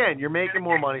 and again, you're making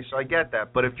more money, so I get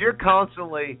that. But if you're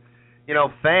constantly,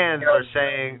 fans are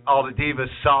saying, "Oh, the divas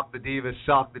suck, the divas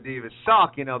suck, the divas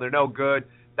suck," they're no good.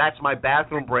 That's my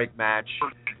bathroom break match,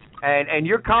 and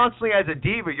you're constantly as a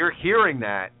diva, you're hearing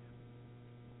that,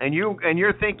 and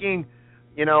you're thinking,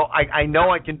 I know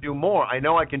I can do more. I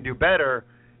know I can do better.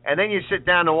 And then you sit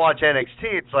down to watch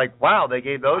NXT, it's like, wow, they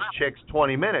gave those chicks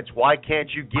 20 minutes. Why can't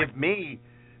you give me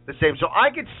the same? So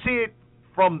I could see it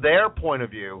from their point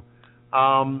of view.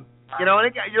 And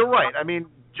again, you're right. I mean,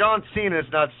 John Cena's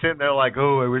not sitting there like,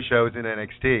 oh, I wish I was in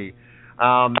NXT.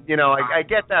 I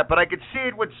get that, but I could see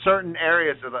it with certain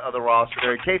areas of the roster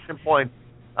there. Case in point,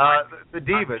 the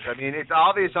Divas. I mean, it's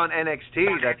obvious on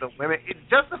NXT that the women,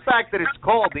 just the fact that it's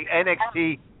called the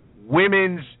NXT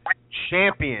Women's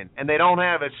Champion, and they don't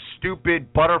have a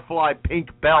stupid butterfly pink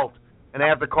belt, and they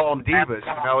have to call them Divas.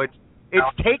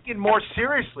 It's taken more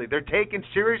seriously. They're taken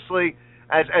seriously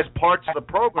as parts of the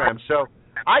program. So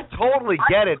I totally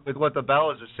get it with what the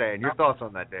Bellas are saying. Your thoughts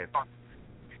on that, Dave?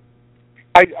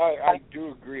 I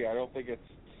do agree. I don't think it's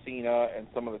Cena and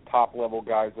some of the top-level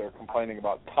guys that are complaining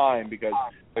about time, because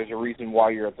there's a reason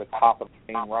why you're at the top of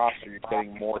the main roster. You're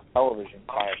getting more television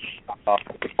time as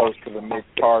opposed to the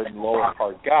mid-card and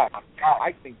lower-card guys.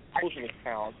 I think those are the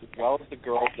talents, as well as the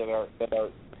girls that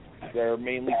are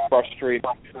mainly frustrated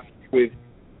with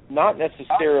not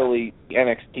necessarily the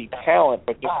NXT talent,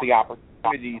 but just the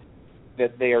opportunities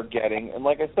that they are getting. And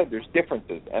like I said, there's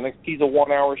differences. NXT's a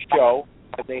 1-hour show,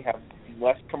 but they have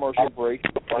less commercial breaks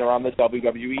when they're on the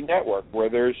WWE network, where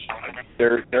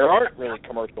there aren't really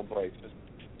commercial breaks,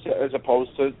 as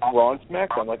opposed to Raw and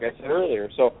SmackDown, like I said earlier.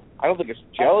 So I don't think it's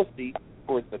jealousy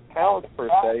towards the talent per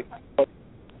se, but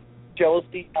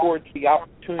jealousy towards the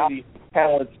opportunities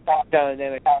talents down in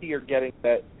NXT are getting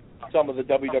that some of the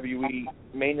WWE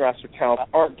main roster talents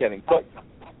aren't getting. But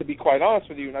to be quite honest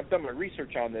with you, and I've done my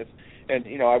research on this, and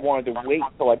I wanted to wait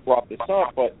until I brought this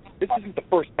up, but this isn't the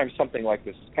first time something like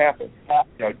this has happened.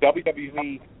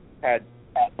 WWE had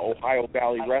Ohio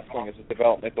Valley Wrestling as a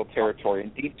developmental territory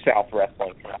and Deep South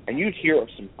Wrestling, and you'd hear of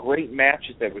some great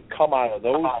matches that would come out of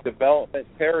those development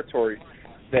territories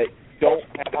that don't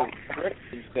have the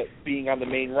restrictions that being on the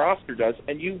main roster does.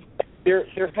 And there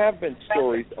have been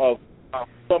stories of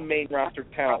some main roster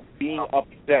talent being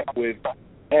upset with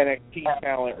NXT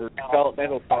talent, or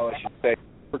developmental talent, I should say,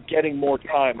 for getting more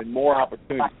time and more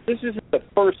opportunities. This isn't the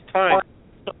first time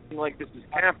something like this has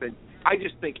happened. I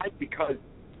just think it's because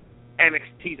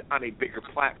NXT's on a bigger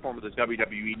platform of the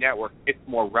WWE network, it's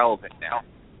more relevant now,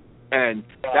 and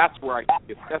that's where I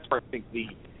think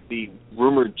the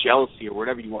rumored jealousy, or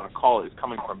whatever you want to call it, is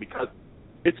coming from, because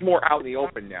it's more out in the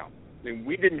open now. I mean,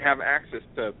 we didn't have access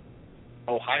to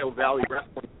Ohio Valley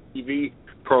Wrestling TV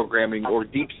programming, or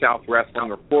Deep South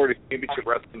Wrestling, or Florida Championship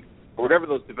Wrestling, or whatever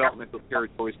those developmental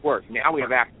territories were. Now we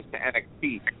have access to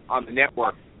NXT on the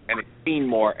network, and it's seen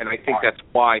more, and I think that's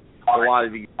why a lot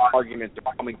of these arguments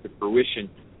are coming to fruition,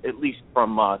 at least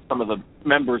from some of the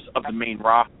members of the main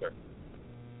roster.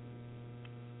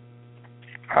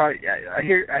 Yeah, I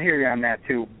hear you on that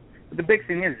too. But the big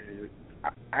thing is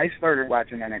I started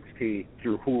watching NXT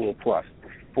through Hulu Plus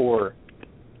before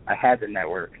I had the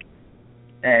network,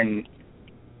 and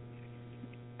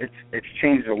it's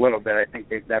changed a little bit. I think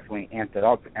they've definitely amped it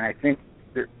up, and I think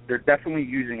they're definitely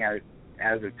using it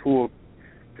as a tool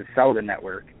to sell the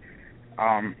network.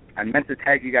 I meant to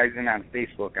tag you guys in on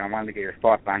Facebook, and I wanted to get your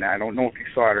thoughts on it. I don't know if you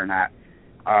saw it or not.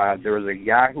 There was a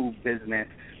Yahoo Business,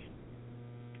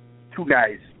 two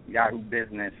guys, Yahoo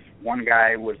Business. One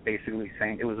guy was basically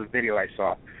saying, it was a video I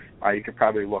saw. You could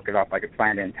probably look it up. I could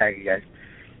find it and tag you guys.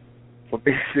 But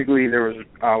basically, there was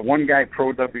one guy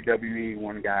pro WWE,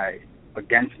 one guy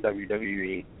against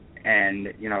WWE, and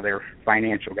they were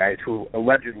financial guys who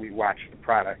allegedly watched the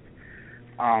product.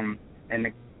 And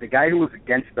the guy who was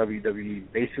against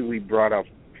WWE basically brought up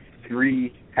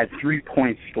had 3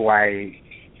 points to why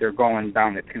they're going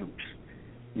down the tubes.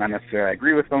 Not necessarily I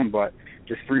agree with them, but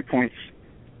just 3 points.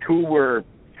 Two were,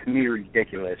 to me,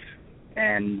 ridiculous,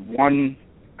 and one,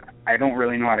 I don't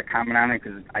really know how to comment on it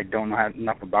because I don't know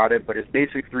enough about it, but it's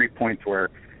basically 3 points where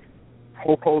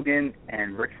Hulk Hogan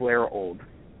and Ric Flair are old.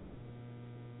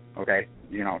 Okay?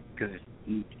 Because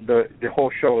the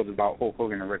whole show is about Hulk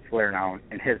Hogan and Ric Flair now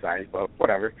in his eyes, but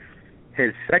whatever.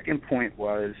 His second point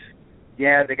was,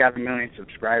 yeah, they got 1 million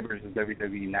subscribers in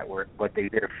WWE Network, but they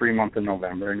did a free month in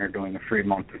November, and they're doing a free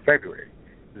month in February.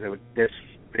 This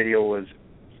video was,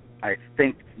 I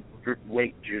think,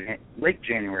 late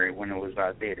January when it was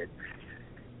dated.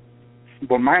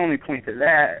 But my only point to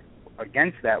that,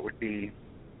 against that, would be,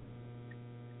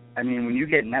 I mean, when you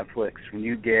get Netflix, when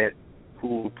you get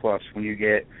Hulu Plus, when you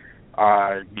get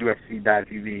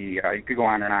UFC.tv, you could go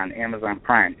on and on, Amazon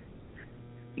Prime,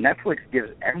 Netflix gives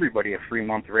everybody a free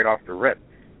month right off the rip.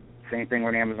 Same thing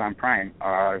with Amazon Prime.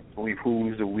 I believe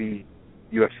Hulu's a week,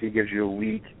 UFC gives you a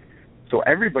week. So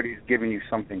everybody's giving you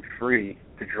something free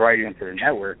to draw you into the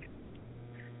network.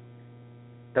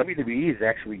 WWE is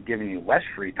actually giving you less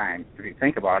free time, if you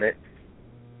think about it.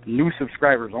 new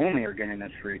subscribers only are getting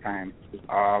this free time.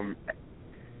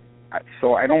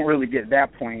 So I don't really get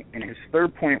that point. And his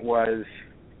third point was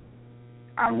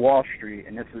on Wall Street,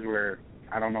 and this is where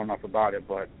I don't know enough about it,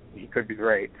 but he could be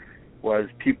right, was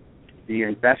the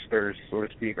investors, so to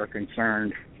speak, are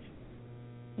concerned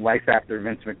life after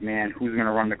Vince McMahon, who's going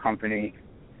to run the company.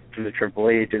 Is it Triple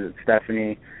H? Is it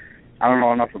Stephanie? I don't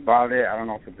know enough about it. I don't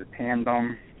know if it's a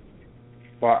tandem.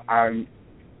 But I'm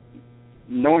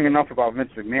knowing enough about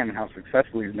Vince McMahon and how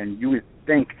successful he's been, you would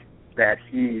think that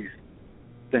he's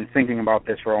been thinking about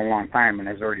this for a long time and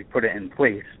has already put it in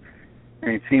place. I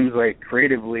mean, it seems like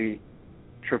creatively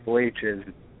Triple H is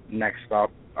next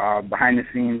up. Behind the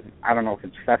scenes, I don't know if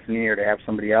it's Stephanie or they have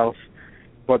somebody else.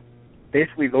 But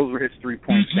basically those were his 3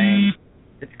 points, saying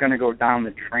it's going to go down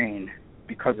the drain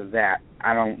because of that.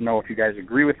 I don't know if you guys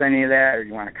agree with any of that or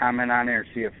you want to comment on it or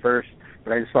see it first,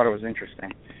 but I just thought it was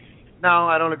interesting. No,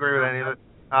 I don't agree with any of it.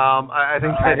 I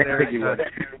think that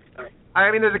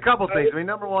there's a couple things. I mean,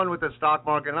 number one, with the stock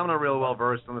market, and I'm not really well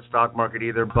versed on the stock market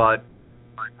either, but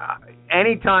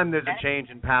anytime there's a change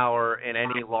in power in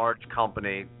any large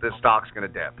company, the stock's going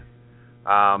to dip,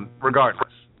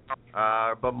 regardless.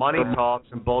 But money talks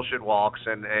and bullshit walks,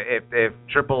 and if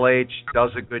Triple H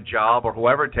does a good job or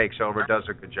whoever takes over does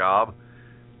a good job,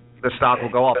 the stock will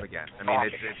go up again. I mean,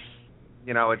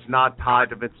 it's not tied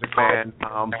to Vince McMahon.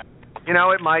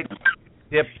 It might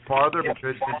dip farther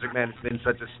because Vince McMahon has been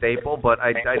such a staple, but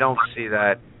I don't see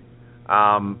that.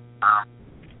 I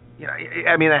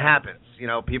mean, it happens.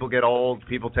 People get old,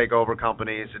 people take over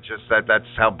companies. It's just that's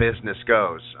how business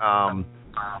goes.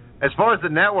 As far as the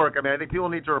network, I mean, I think people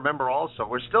need to remember also,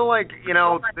 we're still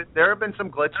there have been some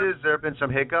glitches, there have been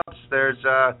some hiccups, there's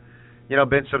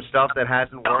been some stuff that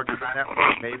hasn't worked with the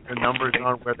network. Maybe the numbers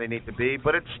aren't where they need to be,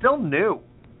 but it's still new.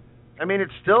 I mean,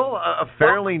 it's still a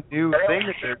fairly new thing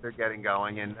that they're getting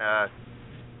going, and I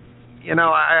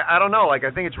don't know. Like,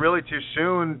 I think it's really too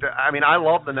soon. I mean, I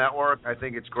love the network. I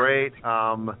think it's great.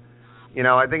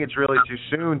 I think it's really too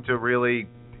soon to really,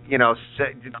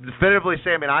 definitively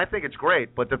say. I mean, I think it's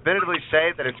great, but definitively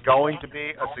say that it's going to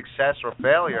be a success or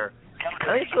failure,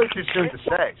 I think it's really too soon to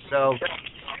say. So,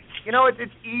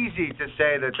 it's easy to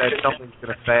say that something's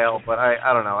going to fail, but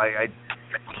I don't know. I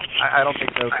don't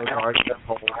think those arguments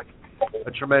hold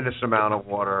a tremendous amount of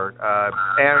water.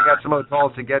 And we got some other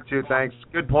calls to get to. Thanks.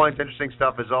 Good points. Interesting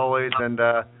stuff as always. And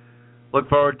look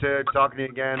forward to talking to you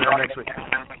again next week.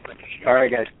 All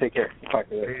right, guys. Take care. Talk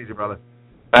to you later. Easy, brother.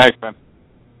 Thanks, man.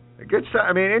 Good stuff.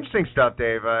 I mean, interesting stuff,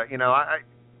 Dave.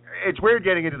 It's weird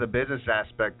getting into the business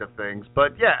aspect of things.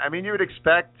 But, yeah, I mean, you would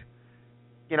expect,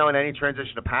 in any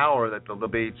transition of power that there'll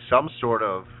be some sort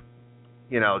of,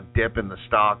 dip in the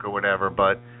stock or whatever.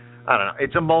 But I don't know.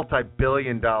 It's a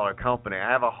multi-billion-dollar company. I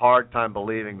have a hard time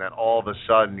believing that all of a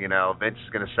sudden, Vince is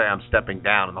going to say I'm stepping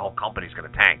down and the whole company's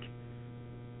going to tank.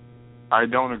 I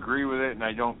don't agree with it, and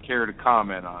I don't care to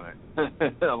comment on it.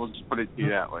 I'll just put it to you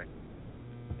that way.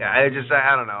 Yeah, I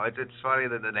don't know. It's funny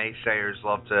that the naysayers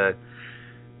love to,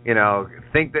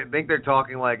 think they're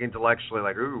talking like intellectually,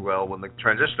 like, ooh, well, when the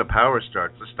transition of power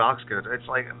starts, the stock's going to. It's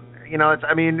like,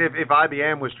 if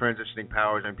IBM was transitioning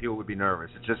powers, then people would be nervous.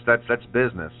 It's just that's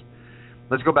business.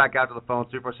 Let's go back out to the phone,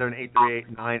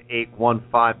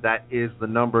 347-838-9815. That is the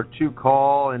number to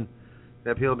call, and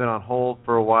that people have been on hold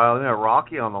for a while. And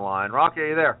Rocky on the line. Rocky, are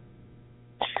you there?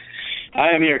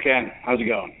 I am here, Ken. How's it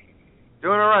going?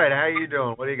 Doing all right. How are you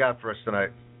doing? What do you got for us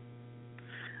tonight?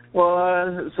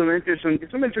 Well, some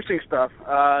interesting stuff.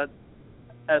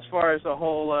 As far as the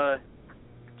whole,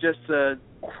 just to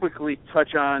quickly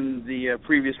touch on the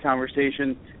previous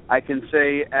conversation, I can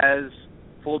say, as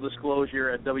full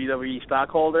disclosure, a WWE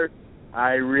stockholder,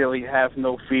 I really have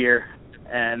no fear,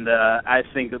 and I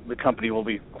think that the company will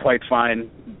be quite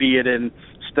fine, be it in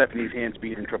Stephanie's hands,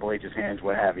 be it in Triple H's hands,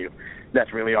 what have you.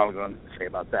 That's really all I'm going to say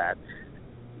about that.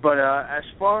 But as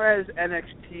far as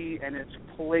NXT and its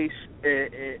place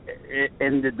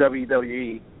in the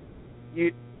WWE,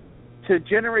 to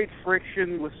generate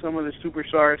friction with some of the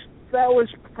superstars, that was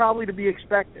probably to be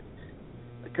expected.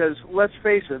 Because let's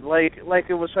face it, like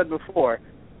it was said before,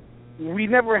 you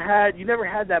never had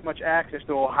that much access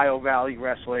to Ohio Valley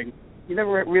Wrestling. You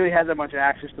never really had that much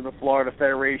access to the Florida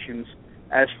federations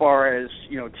as far as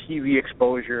TV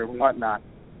exposure and whatnot.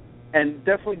 And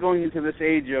definitely going into this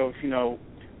age of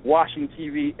watching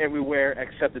TV everywhere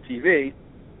except the TV,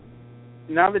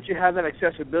 now that you have that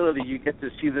accessibility, you get to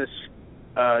see this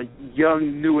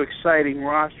young, new, exciting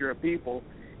roster of people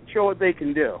show what they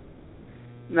can do.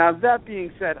 Now, that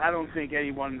being said, I don't think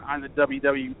anyone on the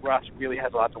WWE roster really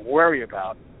has a lot to worry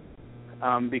about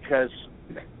because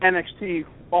NXT,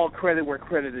 all credit where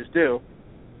credit is due,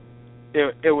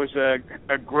 it was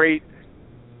a great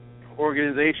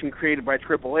organization created by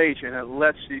Triple H, and it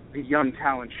lets the young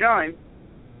talent shine.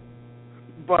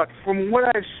 But from what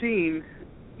I've seen,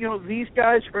 these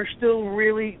guys are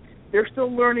they're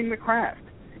still learning the craft.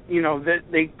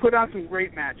 They put on some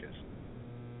great matches.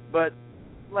 But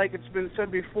like it's been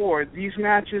said before, these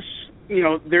matches,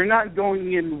 they're not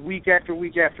going in week after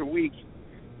week after week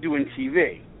doing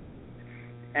TV.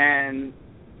 And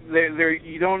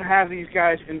you don't have these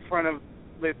guys in front of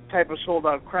the type of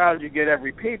sold-out crowd you get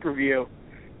every pay-per-view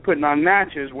putting on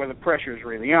matches where the pressure is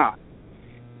really on.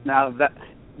 Now,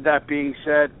 that being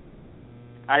said,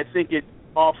 I think it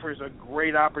offers a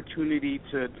great opportunity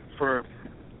for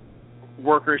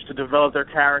workers to develop their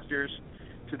characters,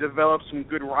 to develop some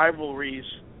good rivalries,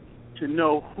 to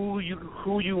know who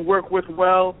you work with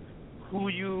well, who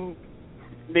you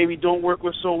maybe don't work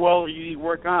with so well or you need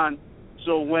work on.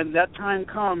 So when that time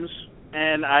comes,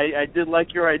 and I did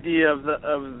like your idea of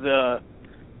the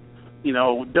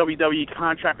WWE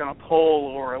contract on a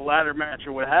pole or a ladder match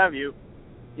or what have you,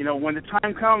 when the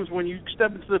time comes when you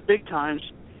step into the big times,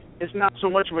 it's not so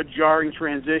much of a jarring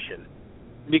transition.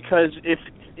 Because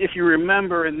if you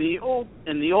remember in the old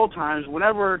times,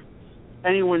 whenever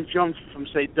anyone jumped from,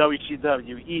 say,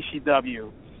 WCW,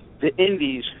 ECW, the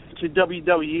Indies to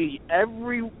WWE,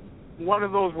 every one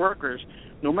of those workers,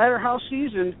 no matter how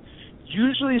seasoned,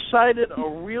 usually cited a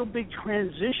real big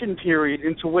transition period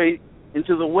into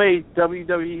the way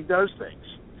WWE does things.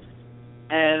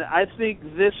 And I think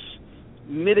this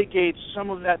mitigates some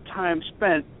of that time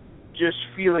spent just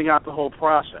feeling out the whole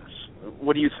process.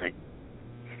 What do you think?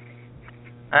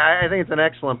 I think it's an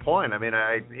excellent point. I mean,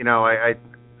 I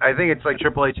think it's like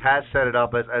Triple H has set it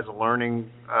up as a learning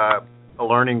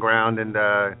ground and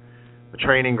a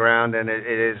training ground, and it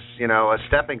is a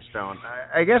stepping stone.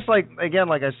 I guess like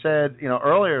I said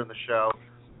earlier in the show,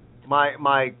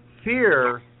 my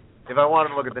fear, if I wanted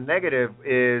to look at the negative,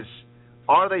 is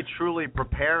are they truly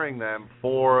preparing them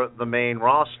for the main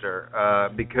roster?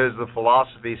 Because the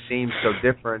philosophy seems so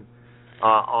different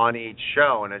on each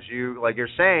show, and as you're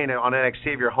saying on NXT,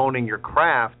 if you're honing your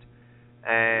craft,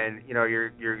 and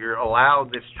you're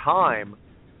allowed this time,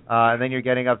 and then you're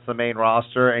getting up to the main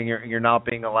roster, and you're not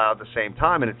being allowed the same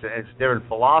time, and it's a different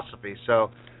philosophy. So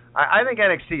I think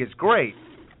NXT is great.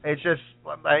 It's just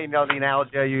the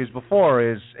analogy I used before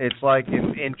is it's like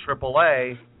in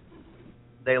AAA,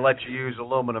 they let you use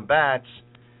aluminum bats,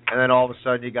 and then all of a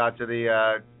sudden you got to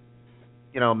the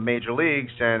major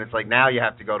leagues, and it's like now you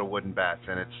have to go to wooden bats,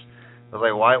 and I was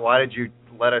like, why did you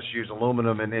let us use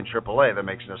aluminum in AAA? That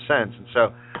makes no sense. And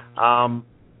so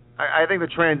I think the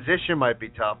transition might be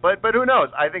tough, but who knows?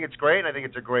 I think it's great. I think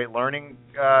it's a great learning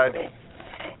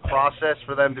process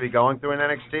for them to be going through in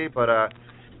NXT, but I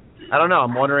don't know.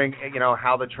 I'm wondering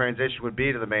how the transition would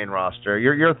be to the main roster.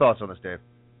 Your thoughts on this, Dave?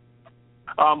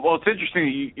 Well, it's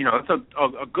interesting. It's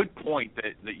a good point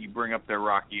that you bring up there,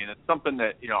 Rocky, and it's something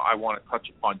that I want to touch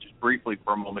upon just briefly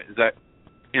for a moment. Is that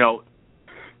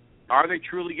are they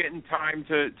truly getting time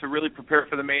to really prepare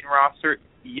for the main roster?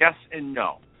 Yes and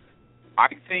no. I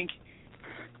think,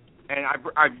 and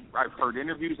I've heard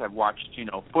interviews, I've watched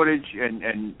footage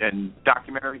and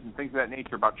documentaries and things of that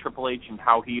nature about Triple H and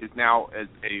how he is now as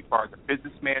far as a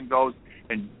businessman goes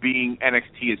and being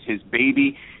NXT is his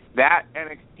baby. That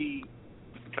NXT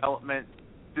development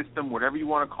system, whatever you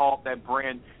want to call it, that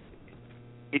brand,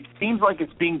 it seems like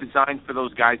it's being designed for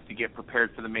those guys to get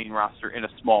prepared for the main roster in a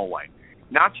small way.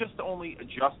 Not just only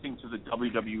adjusting to the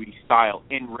WWE style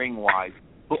in ring-wise,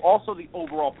 but also the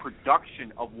overall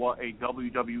production of what a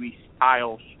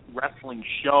WWE-style wrestling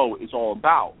show is all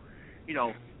about.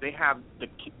 They have the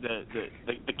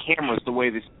cameras, the way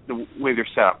they're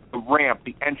set up, the ramp,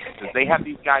 the entrances. They have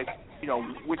these guys.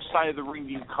 Which side of the ring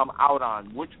do you come out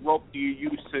on? Which rope do you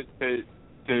use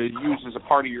to use as a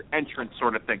part of your entrance,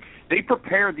 sort of thing. They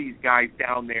prepare these guys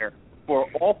down there for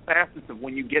all facets of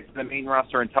when you get to the main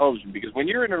roster on television. Because when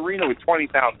you're in an arena with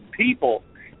 20,000 people,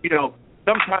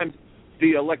 sometimes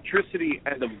the electricity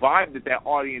and the vibe that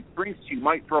audience brings to you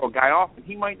might throw a guy off, and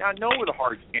he might not know where the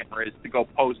hard camera is to go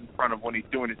pose in front of when he's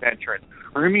doing his entrance.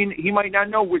 Or he might not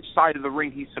know which side of the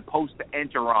ring he's supposed to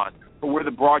enter on, or where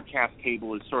the broadcast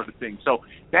cable is, sort of thing. So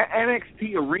that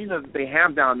NXT arena that they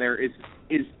have down there is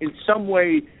in some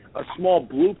way a small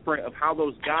blueprint of how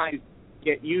those guys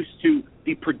get used to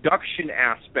the production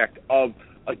aspect of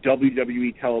a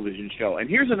WWE television show. And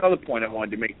here's another point I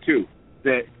wanted to make, too,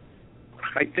 that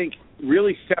I think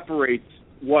really separates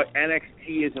what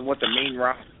NXT is and what the main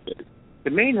roster is.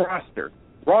 The main roster,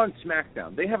 Raw and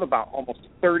SmackDown, they have about almost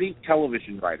 30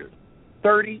 television writers.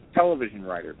 30 television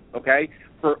writers, okay,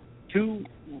 for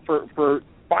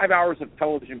 5 hours of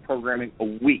television programming a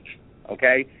week.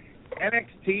 okay?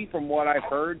 NXT, from what I've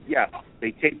heard, yes,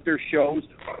 they tape their shows,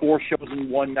 4 shows in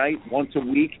one night, once a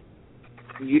week,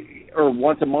 or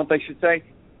once a month, I should say.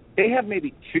 They have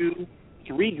maybe 2,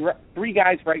 3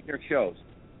 guys writing their shows.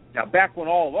 Now, back when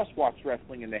all of us watched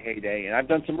wrestling in the heyday, and I've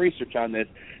done some research on this,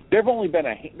 there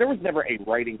was never a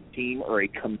writing team or a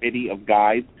committee of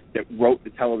guys that wrote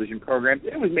the television programs.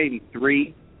 It was maybe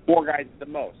 3, 4 guys at the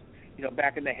most. You know,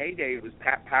 back in the heyday, it was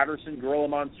Pat Patterson, Gorilla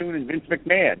Monsoon, and Vince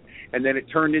McMahon. And then it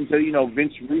turned into,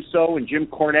 Vince Russo and Jim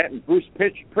Cornette and Bruce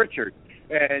Pritchard.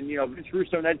 And, Vince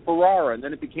Russo and Ed Ferrara. And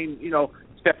then it became,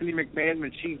 Stephanie McMahon,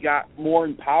 when she got more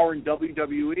in power in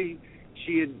WWE,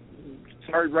 she had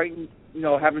started writing,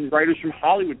 having writers from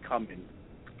Hollywood come in.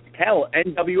 Hell,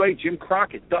 NWA, Jim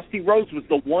Crockett, Dusty Rhodes was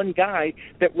the one guy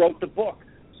that wrote the book.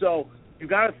 So you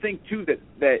got to think, too,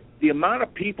 that the amount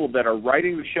of people that are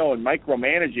writing the show and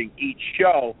micromanaging each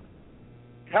show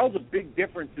tells a big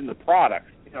difference in the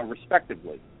products,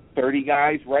 respectively. 30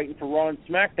 guys writing for Raw and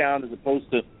SmackDown as opposed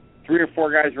to 3 or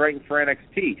 4 guys writing for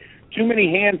NXT. Too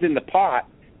many hands in the pot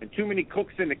and too many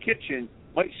cooks in the kitchen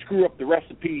might screw up the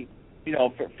recipe,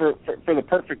 for the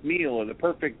perfect meal or the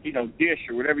perfect, dish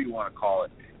or whatever you want to call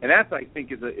it. And that, I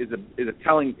think, is a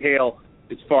telling tale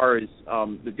as far as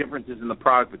the differences in the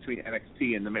product between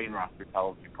NXT and the main roster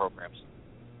television programs.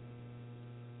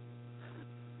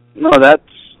 No,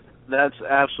 that's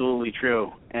absolutely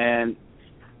true. And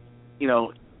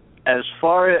as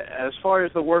far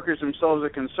as the workers themselves are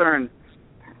concerned,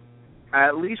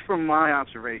 at least from my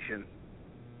observation,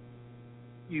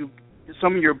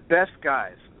 some of your best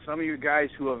guys, some of your guys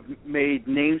who have made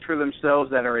names for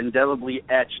themselves that are indelibly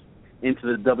etched into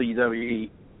the WWE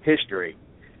history.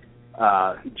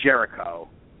 Jericho,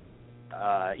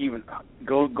 even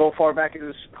go far back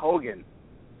as Hogan.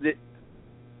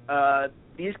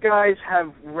 These guys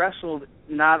have wrestled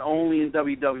not only in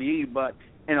WWE but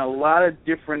in a lot of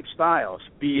different styles.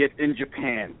 Be it in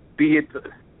Japan, be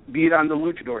it on the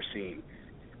luchador scene,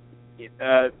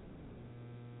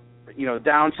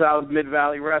 down south, Mid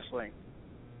Valley wrestling,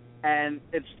 and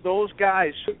it's those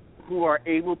guys who are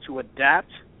able to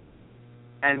adapt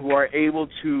and who are able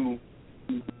to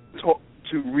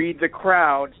read the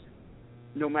crowd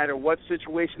no matter what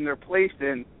situation they're placed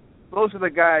in. Those are the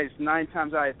guys 9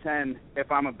 times out of 10,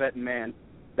 if I'm a betting man,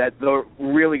 that they're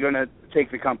really going to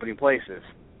take the company places.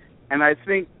 And I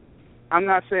think, I'm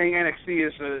not saying NXT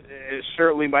is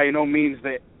certainly by no means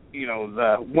the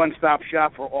one-stop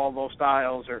shop for all those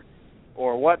styles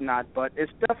or whatnot, but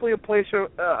it's definitely a place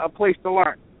to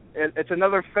learn. It's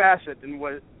another facet in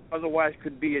what otherwise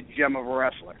could be a gem of a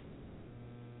wrestler.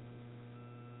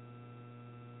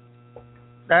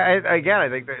 I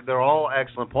think they're all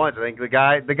excellent points. I think the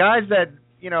guys that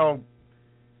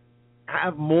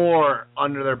have more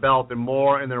under their belt and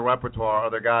more in their repertoire are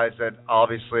the guys that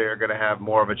obviously are going to have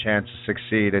more of a chance to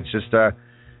succeed. It's just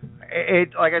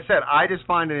like I said, I just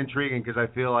find it intriguing because I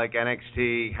feel like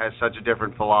NXT has such a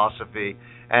different philosophy,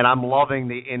 and I'm loving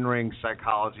the in-ring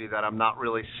psychology that I'm not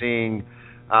really seeing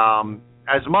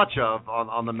as much of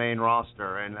on the main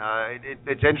roster. And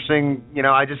it's interesting.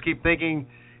 I just keep thinking,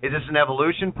 is this an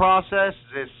evolution process?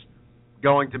 Is this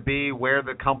going to be where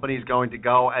the company's going to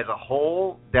go as a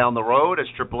whole down the road as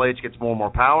Triple H gets more and more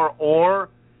power? Or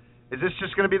is this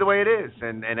just going to be the way it is?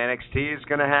 And NXT is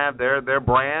going to have their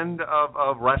brand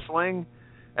of wrestling,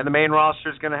 and the main roster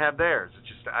is going to have theirs. It's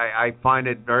just I find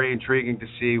it very intriguing to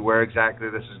see where exactly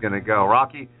this is going to go.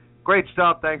 Rocky, great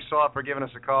stuff. Thanks a lot for giving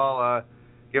us a call.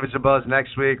 Give us a buzz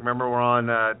next week. Remember, we're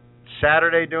on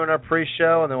Saturday doing our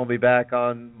pre-show, and then we'll be back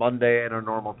on Monday in our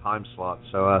normal time slot.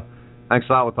 So thanks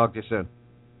a lot. We'll talk to you soon.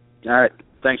 All right.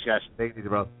 Thanks, guys. Take it easy,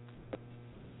 brother.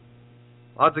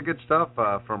 Lots of good stuff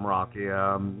from Rocky.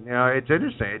 It's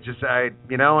interesting. It's just,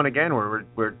 and again,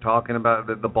 we're talking about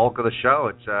the bulk of the show.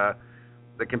 It's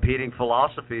the competing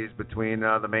philosophies between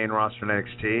the main roster and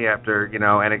NXT. After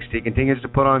NXT continues to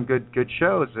put on good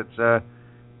shows. It's a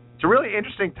really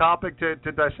interesting topic to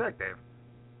dissect, Dave.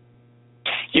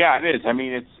 Yeah, it is. I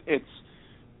mean,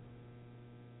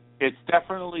 it's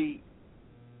definitely,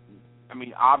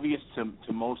 obvious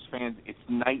to most fans. It's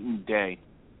night and day.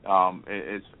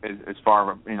 As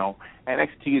far as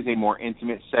NXT is a more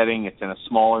intimate setting. It's in a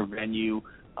smaller venue.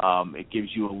 It gives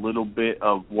you a little bit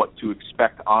of what to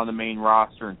expect on the main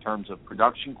roster in terms of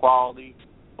production quality.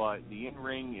 But the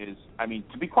in-ring is,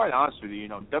 to be quite honest with you,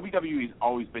 WWE has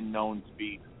always been known to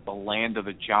be the land of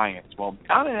the giants. Well,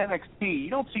 down in NXT, you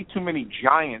don't see too many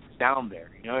giants down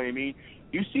there. You know what I mean?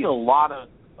 You see a lot of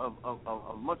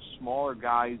much smaller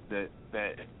guys that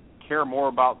care more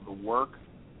about the work,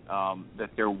 that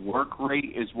their work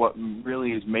rate is what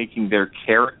really is making their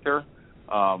character.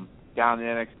 down in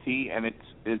NXT, and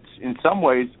it's in some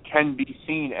ways can be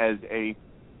seen as a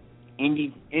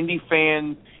indie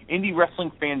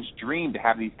wrestling fans' dream to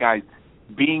have these guys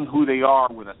being who they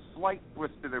are with a slight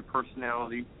twist to their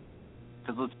personality.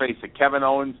 Because let's face it, Kevin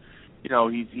Owens,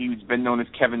 he's been known as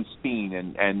Kevin Steen,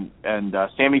 and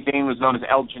Sami Zayn was known as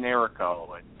El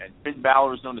Generico, and Finn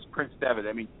Balor was known as Prince Devitt.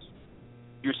 I mean,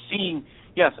 you're seeing,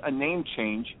 yes, a name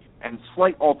change and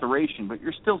slight alteration, but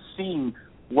you're still seeing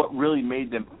what really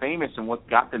made them famous and what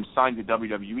got them signed to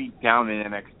WWE down in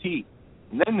NXT.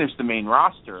 And then there's the main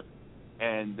roster,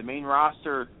 and the main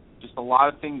roster, just a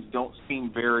lot of things don't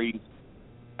seem very,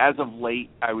 as of late,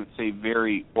 I would say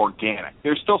very organic.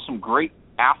 There's still some great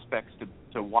aspects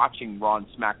to watching Raw and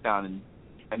SmackDown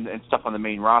and stuff on the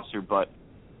main roster, but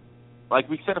like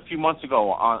we said a few months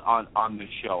ago on this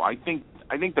show, I think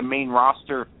the main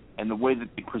roster and the way that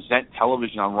they present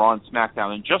television on Raw and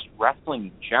SmackDown and just wrestling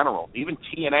in general, even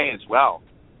TNA as well,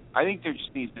 I think there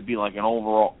just needs to be like an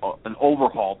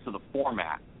overhaul to the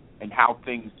format and how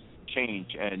things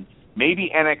change, and maybe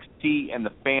NXT and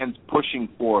the fans pushing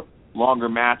for longer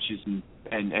matches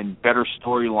and better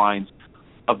storylines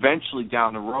eventually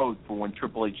down the road for when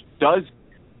Triple H does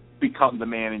become the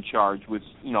man in charge with,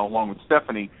 along with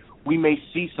Stephanie, we may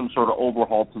see some sort of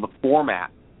overhaul to the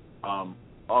format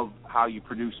of how you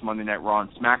produce Monday Night Raw and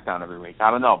SmackDown every week.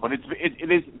 I don't know, but it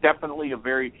is definitely a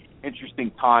very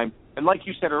interesting time. And like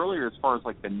you said earlier, as far as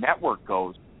like the network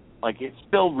goes, like it's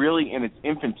still really in its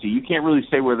infancy. You can't really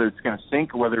say whether it's going to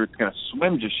sink or whether it's going to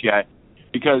swim just yet,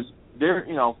 because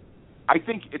I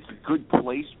think it's a good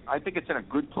place. I think it's in a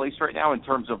good place right now in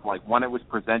terms of like when it was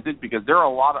presented, because there are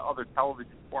a lot of other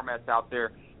television formats out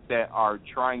there that are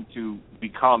trying to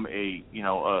become a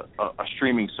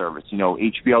streaming service.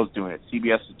 HBO's doing it,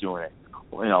 CBS is doing it.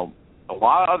 A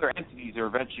lot of other entities are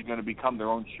eventually going to become their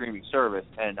own streaming service,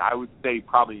 and I would say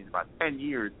probably in about 10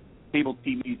 years, cable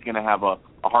TV is going to have a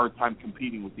hard time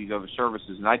competing with these other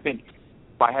services. And I think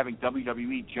by having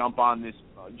WWE jump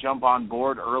on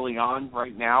board early on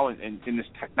right now and in this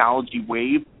technology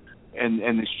wave and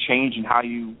this change in how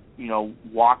you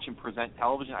watch and present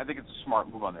television, I think it's a smart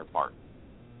move on their part.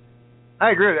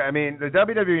 I agree. I mean, the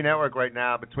WWE Network right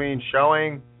now, between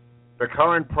showing the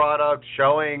current product,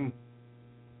 showing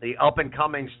the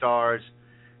up-and-coming stars,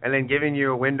 and then giving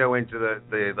you a window into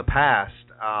the past,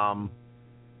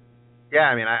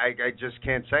 I mean, I just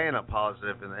can't say enough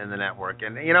positive in the network.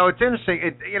 And, it's interesting.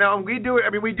 We do it. I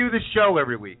mean, we do this show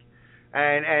every week.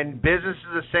 And business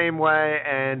is the same way.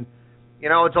 And,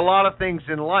 it's a lot of things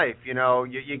in life. You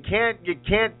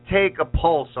can't take a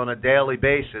pulse on a daily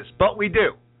basis, but we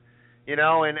do. And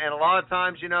a lot of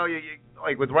times, you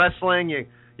like with wrestling,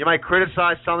 you might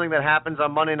criticize something that happens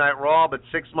on Monday Night Raw, but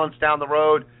 6 months down the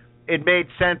road, it made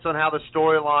sense on how the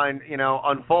storyline,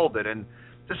 unfolded. And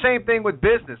the same thing with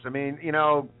business. I mean,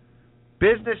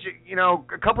 business,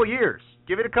 a couple of years.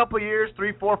 Give it a couple of years,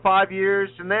 3, 4, 5 years,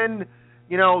 and then,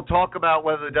 talk about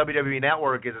whether the WWE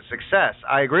Network is a success.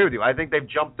 I agree with you. I think they've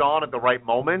jumped on at the right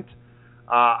moment.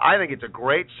 I think it's a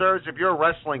great service. If you're a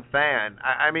wrestling fan,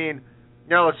 I mean,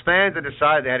 as fans that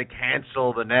decided they had to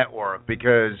cancel the network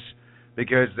because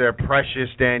their precious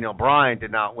Daniel Bryan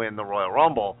did not win the Royal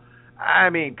Rumble, I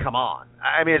mean, come on.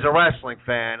 I mean, as a wrestling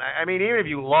fan, I mean, even if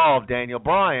you love Daniel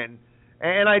Bryan,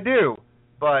 and I do,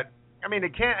 but I mean,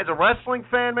 it can't. As a wrestling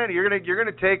fan, man, you're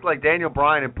gonna take like Daniel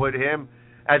Bryan and put him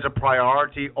as a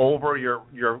priority over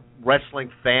your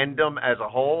wrestling fandom as a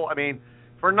whole. I mean,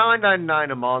 for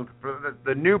 $9.99 a month, for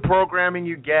the new programming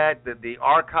you get, the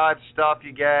archive stuff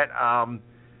you get.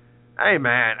 Hey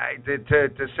man, to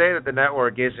say that the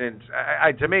network isn't,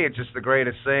 to me, it's just the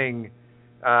greatest thing.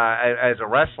 As a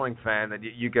wrestling fan that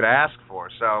you could ask for.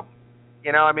 So,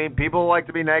 I mean, people like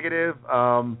to be negative,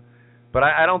 but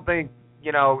I don't think,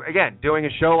 again, doing a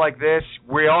show like this,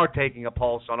 we are taking a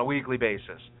pulse on a weekly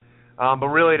basis. But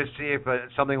really to see if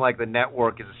something like the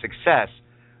network is a success,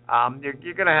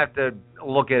 you're going to have to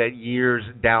look at it years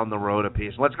down the road a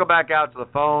piece. Let's go back out to the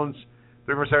phones.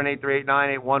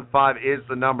 347-838-9815 is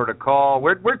the number to call.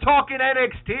 We're talking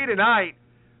NXT tonight.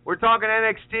 We're talking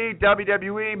NXT,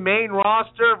 WWE, main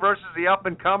roster versus the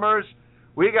up-and-comers.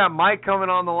 We got Mike coming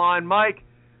on the line. Mike,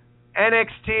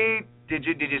 NXT, did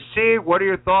you see it? What are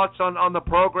your thoughts on the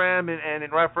program and in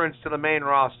reference to the main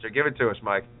roster? Give it to us,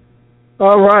 Mike.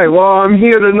 All right. Well, I'm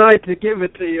here tonight to give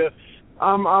it to you.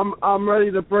 I'm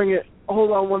ready to bring it. Hold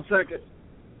on one second.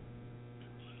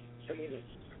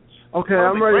 Okay,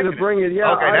 I'm ready to bring it.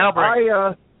 Yeah. Okay, now bring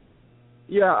it.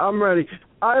 Yeah, I'm ready.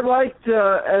 I liked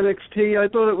NXT. I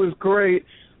thought it was great.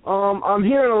 I'm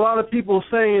hearing a lot of people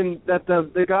saying that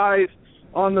the guys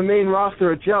on the main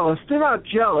roster are jealous. They're not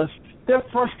jealous. They're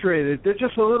frustrated. They're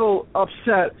just a little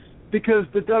upset because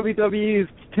the WWE is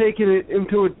taking it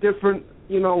into a different,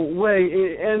 way,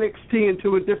 NXT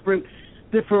into a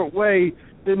different way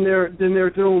than they're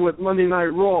doing with Monday Night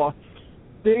Raw.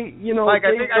 They, Mike,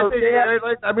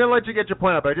 I'm going to let you get your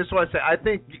point up, but I just want to say, I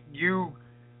think you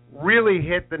really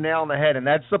hit the nail on the head, and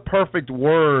that's the perfect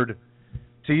word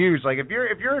to use. Like, if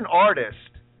you're an artist,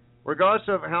 regardless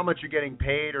of how much you're getting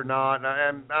paid or not,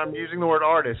 and I'm using the word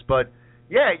artist, but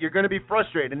yeah, you're going to be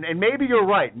frustrated, and maybe you're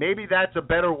right. Maybe that's a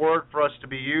better word for us to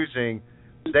be using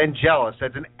than jealous.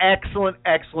 That's an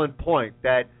excellent point.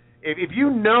 That if you're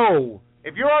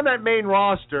on that main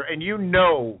roster and you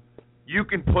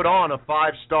can put on a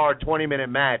 5-star 20-minute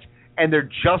match and they're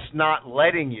just not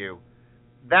letting you,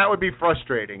 that would be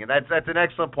frustrating. And that's an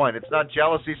excellent point. It's not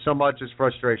jealousy so much as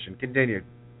frustration. Continue.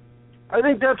 I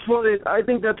think that's what it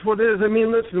is. I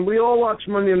mean, listen, we all watch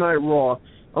Monday Night Raw,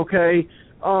 okay?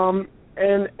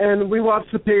 And we watch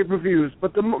the pay-per-views.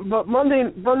 But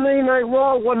Monday Night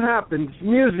Raw, what happens?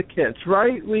 Music hits,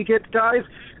 right? We get guys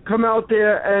come out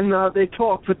there and they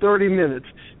talk for 30 minutes.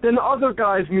 Then other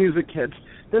guys' music hits.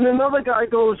 Then another guy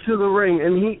goes to the ring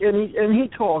and he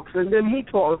talks, and then he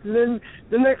talks, and then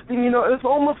the next thing you know, it's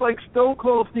almost like Stone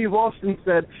Cold Steve Austin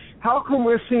said, how come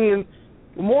we're seeing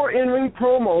more in-ring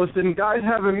promos than guys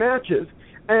having matches?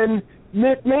 And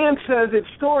McMahon says it's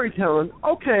storytelling.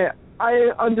 Okay, I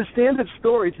understand it's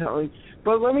storytelling,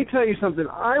 but let me tell you something.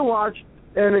 I watched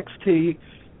NXT.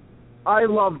 I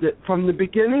loved it from the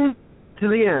beginning to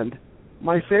the end.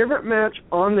 My favorite match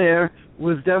on there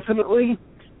was definitely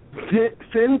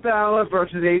Finn Balor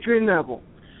versus Adrian Neville.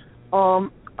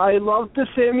 I loved the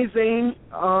Sami Zayn,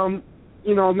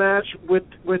 match with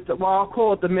I'll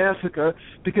call it the massacre,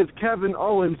 because Kevin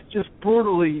Owens just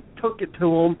brutally took it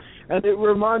to him, and it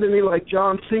reminded me like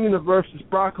John Cena versus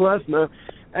Brock Lesnar.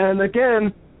 And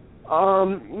again,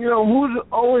 who's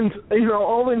Owens?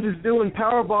 Owens is doing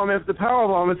powerbomb after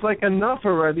powerbomb. It's like enough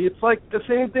already. It's like the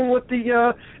same thing with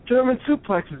the German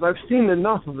suplexes. I've seen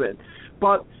enough of it,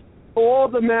 but all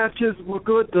the matches were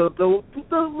good.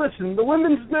 Listen, the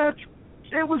women's match,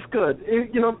 it was good.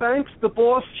 Banks, the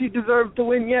boss, she deserved to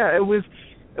win. Yeah, it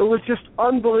was just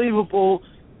unbelievable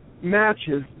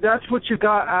matches. That's what you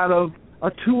got out of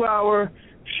a 2-hour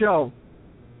show.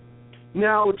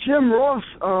 Now, Jim Ross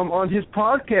on his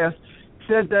podcast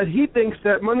said that he thinks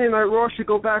that Monday Night Raw should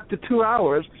go back to 2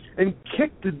 hours and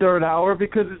kick the third hour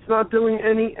because it's not doing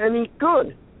any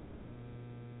good.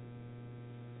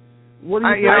 What do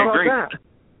you think about that?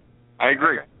 I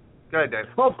agree. Go ahead, Dave.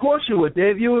 Well, of course you would,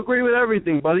 Dave. You agree with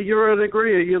everything, buddy. You're an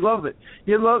agreeer. You love it.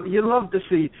 You love to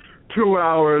see 2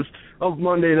 hours of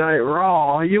Monday Night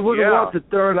Raw. You wouldn't want the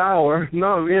third hour.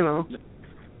 No,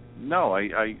 No, I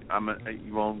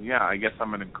guess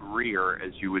I'm an agreeer,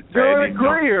 as you would say. You're an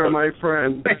agreeer, my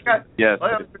friend. Yes.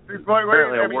 We've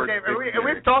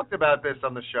talked about this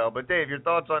on the show, but Dave, your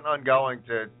thoughts on going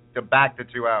to back to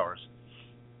 2 hours?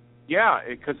 Yeah,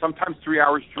 because sometimes 3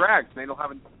 hours drags, and they don't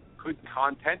have good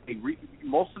content.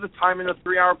 Most of the time in the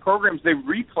 3-hour programs, they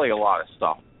replay a lot of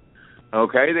stuff.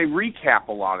 Okay, they recap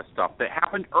a lot of stuff that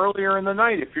happened earlier in the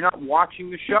night. If you're not watching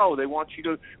the show, they want you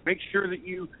to make sure that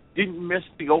you didn't miss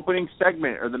the opening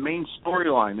segment or the main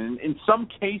storyline. And in some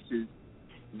cases,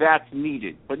 that's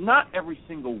needed, but not every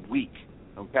single week.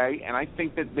 Okay, and I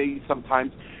think that they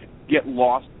sometimes get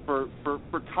lost for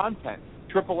content.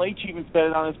 Triple H even said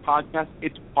it on his podcast,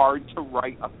 it's hard to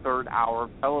write a third hour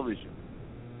of television,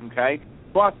 okay?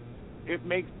 But it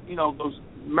makes, those,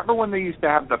 remember when they used to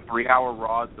have the 3-hour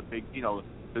Raws, the big,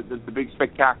 the big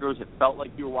spectaculars? It felt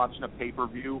like you were watching a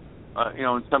pay-per-view,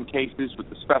 in some cases with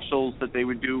the specials that they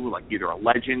would do, like either a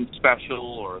Legend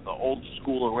special or the old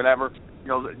school or whatever.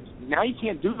 Now you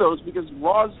can't do those because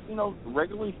Raw's,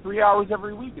 regularly 3 hours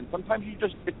every week, and sometimes it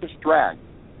just drags,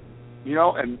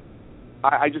 and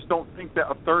I just don't think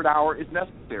that a third hour is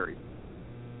necessary.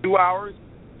 2 hours,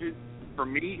 for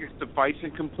me, is suffice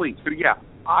and complete. So, yeah,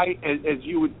 as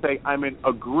you would say, I'm an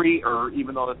agreeer,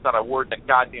 even though that's not a word in the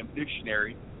goddamn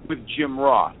dictionary, with Jim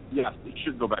Ross. Yes, it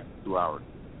should go back to 2 hours.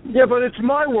 Yeah, but it's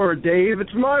my word, Dave.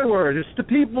 It's my word. It's the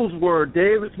people's word,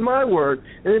 Dave. It's my word.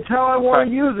 And it's how I want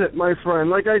to use it, my friend,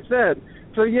 like I said.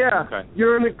 So, yeah,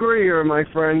 You're an agreeer, my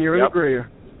friend. You're an agreeer.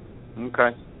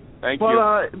 Okay. Thank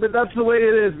you. But that's the way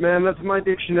it is, man. That's my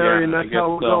dictionary, and that's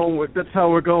how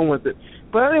we're going with it.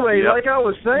 But anyway, like I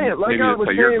was saying,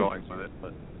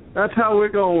 that's how we're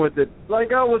going with it.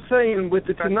 Like I was saying with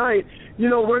it tonight,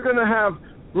 we're gonna have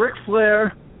Ric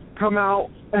Flair come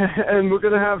out, and we're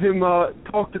gonna have him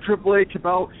talk to Triple H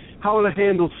about how to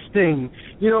handle Sting.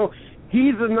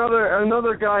 He's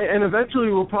another guy, and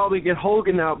eventually we'll probably get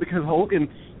Hogan out because Hogan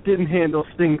didn't handle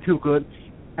Sting too good.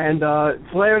 And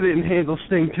Flair didn't handle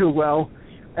Sting too well.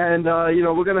 And,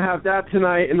 we're going to have that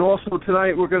tonight. And also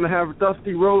tonight we're going to have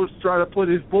Dusty Rhodes try to put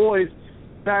his boys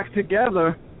back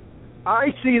together.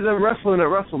 I see them wrestling at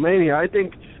WrestleMania. I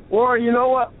think, or you know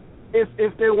what?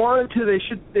 If they wanted to,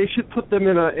 they should put them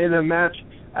in a match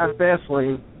at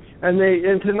Fastlane.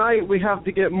 And tonight we have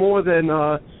to get more than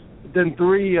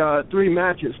three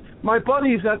matches. My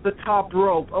buddies at the top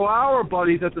rope, our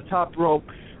buddies at the top rope,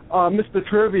 Mr.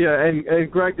 Trivia and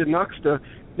Greg the Nuxter,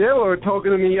 they were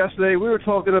talking to me yesterday. We were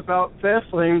talking about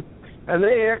Fastlane, and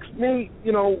they asked me,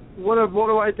 what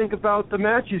do I think about the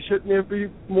matches? Shouldn't there be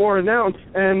more announced?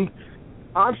 And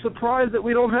I'm surprised that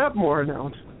we don't have more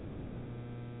announced.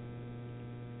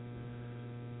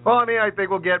 Well, I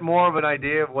think we'll get more of an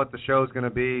idea of what the show's going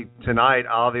to be tonight,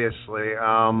 obviously.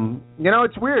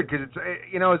 It's weird because it's,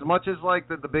 as much as like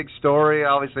the big story,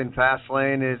 obviously in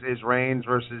Fastlane is Reigns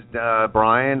versus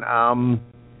Bryan. I'm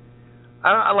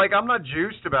not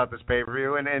juiced about this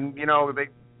pay-per-view, and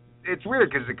it's weird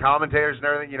because the commentators and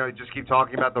everything, just keep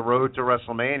talking about the road to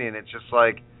WrestleMania, and it's just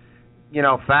like,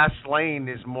 Fastlane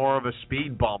is more of a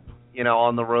speed bump,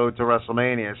 on the road to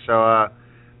WrestleMania. So,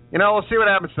 we'll see what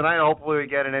happens tonight. Hopefully we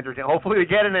get an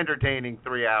entertaining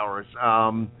 3 hours.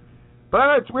 But I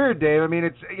know it's weird, Dave.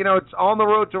 It's on the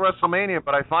road to WrestleMania,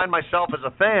 but I find myself as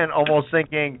a fan almost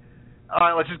thinking, all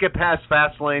right, let's just get past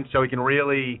Fastlane so we can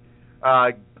really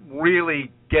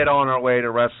get on our way to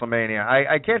WrestleMania.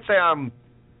 I can't say I'm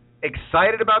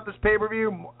excited about this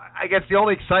pay-per-view. I guess the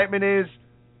only excitement is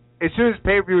as soon as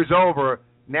pay-per-view is over,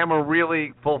 now we're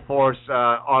really full force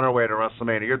on our way to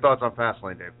WrestleMania. Your thoughts on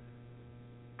Fastlane, Dave?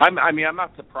 I'm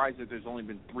not surprised that there's only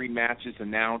been 3 matches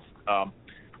announced.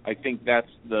 I think that's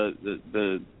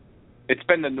it's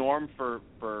been the norm for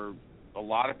a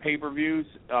lot of pay-per-views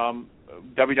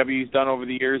WWE's done over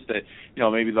the years, that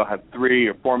maybe they'll have 3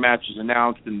 or 4 matches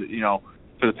announced, and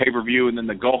for the pay-per-view, and then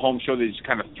the go-home show they just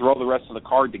kind of throw the rest of the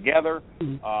card together.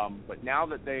 But now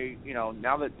that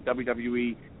now that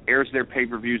WWE airs their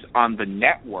pay-per-views on the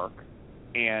network,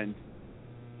 and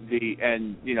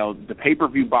the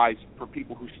pay-per-view buys for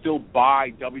people who still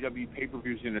buy WWE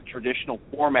pay-per-views in a traditional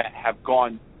format have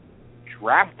gone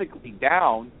drastically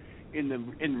down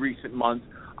in recent months.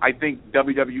 I think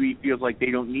WWE feels like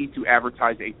they don't need to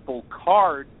advertise a full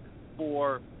card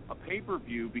for a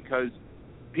pay-per-view because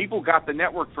people got the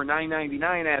network for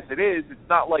 $9.99 as it is. It's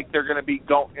not like they're going to be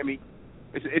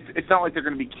it's not like they're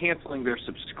going to be canceling their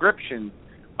subscription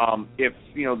if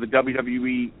the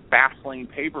WWE Fastlane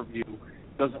pay-per-view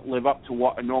doesn't live up to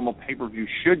what a normal pay-per-view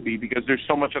should be, because there's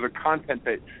so much other content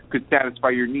that could satisfy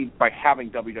your needs by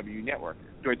having WWE Network.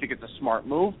 Do I think it's a smart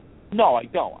move? No, I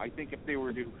don't. I think if they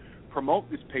were to promote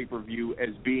this pay-per-view as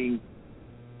being,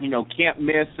 can't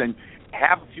miss, and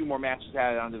have a few more matches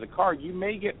added onto the card, you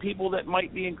may get people that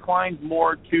might be inclined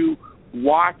more to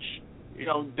watch,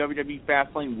 WWE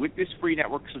Fastlane with this free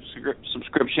network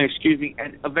subscription,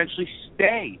 and eventually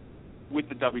stay with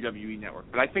the WWE Network.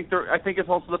 But I think it's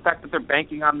also the fact that they're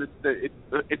banking on this.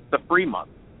 It's the free month.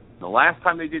 The last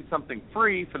time they did something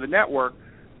free for the network,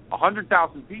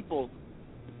 100,000 people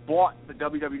bought the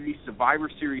WWE Survivor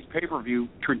Series pay-per-view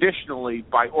traditionally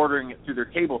by ordering it through their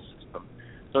cable system.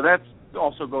 So that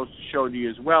also goes to show to you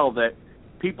as well that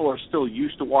people are still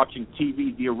used to watching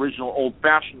TV the original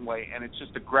old-fashioned way, and it's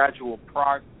just a gradual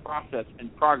process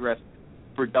and progress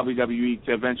for WWE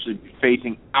to eventually be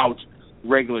phasing out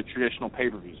regular traditional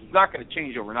pay-per-views. It's not going to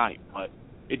change overnight, but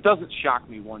it doesn't shock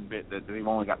me one bit that they've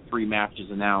only got 3 matches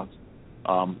announced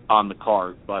on the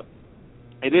card. But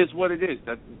it is what it is.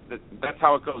 That's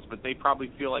how it goes. But they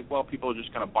probably feel like, well, people are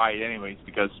just going to buy it anyways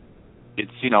because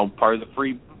it's part of the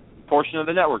free portion of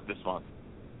the network this month.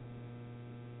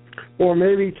 Or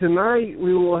maybe tonight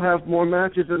we will have more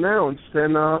matches announced,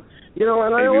 and and maybe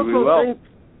I also we will. think.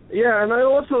 Yeah, and I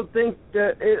also think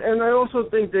that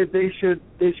they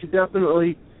should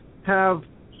definitely have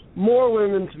more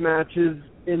women's matches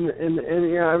in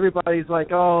everybody's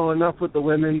like, oh, enough with the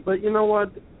women, but you know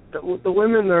what, the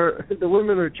women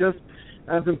are just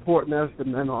as important as the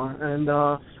men are, and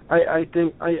I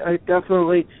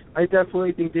definitely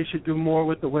think they should do more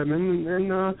with the women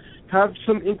and have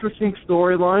some interesting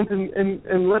storylines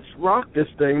and let's rock this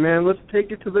thing, man. Let's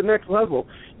take it to the next level.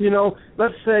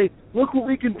 Let's say, look what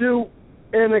we can do.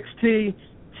 NXT,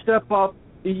 step up.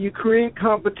 You create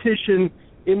competition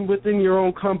within your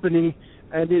own company,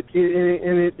 and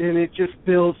it just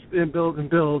builds and builds and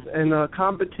builds. And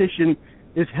competition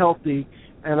is healthy,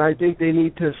 and I think they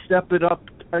need to step it up.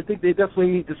 I think they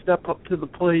definitely need to step up to the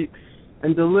plate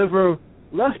and deliver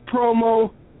less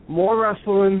promo, more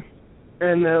wrestling,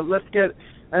 and let's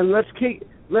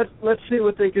see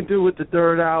what they can do with the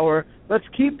third hour. Let's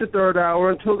keep the third hour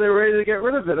until they're ready to get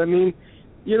rid of it.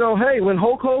 You know, hey, when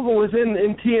Hulk Hogan was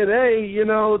in TNA, you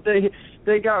know,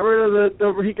 they got rid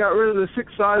of he got rid of the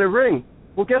 6-sided ring.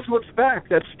 Well, guess what's back?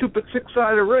 That stupid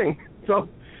 6-sided ring. So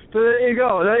there you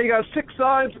go. Now you got 6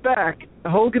 sides back.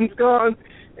 Hogan's gone,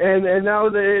 and now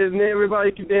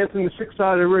everybody can dance in the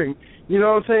 6-sided ring. You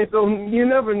know what I'm saying? So you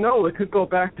never know. It could go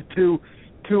back to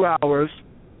two hours.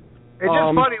 It's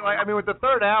just funny. Like, I mean, with the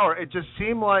third hour, it just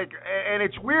seemed like, and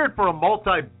it's weird for a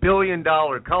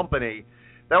multi-billion-dollar company,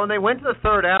 that when they went to the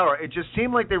third hour, it just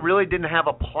seemed like they really didn't have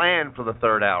a plan for the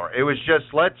third hour. It was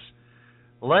just,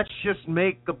 let's just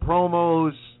make the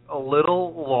promos a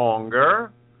little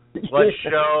longer. Let's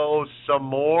show some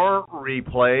more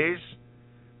replays.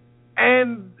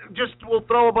 And just we'll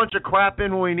throw a bunch of crap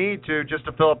in when we need to just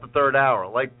to fill up the third hour.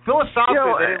 Like,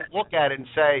 philosophically, they didn't look at it and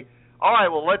say, all right,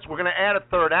 well, we're going to add a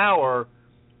third hour.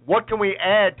 What can we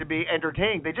add to be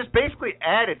entertaining? They just basically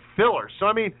added filler. So,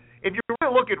 I mean, if you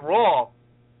really look at Raw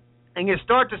and you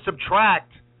start to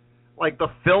subtract, like, the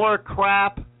filler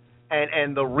crap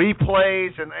and the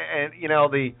replays and you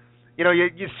know,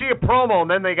 you see a promo and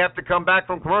then they have to come back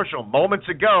from commercial moments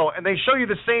ago and they show you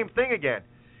the same thing again.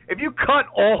 If you cut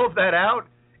all of that out,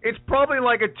 it's probably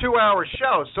like a 2-hour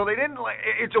show. So they didn't.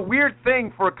 It's a weird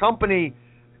thing for a company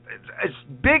as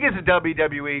big as the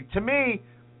WWE. To me,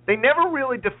 they never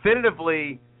really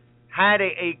definitively had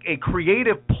a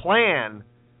creative plan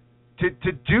to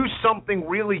do something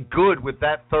really good with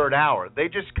that third hour. They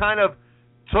just kind of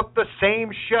took the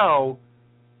same show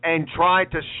and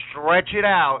tried to stretch it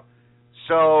out.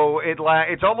 So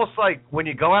it's almost like when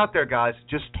you go out there, guys,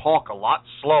 just talk a lot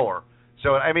slower.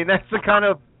 So, I mean, that's the kind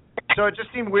of – so it just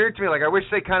seemed weird to me. Like, I wish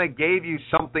they kind of gave you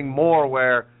something more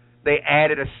where they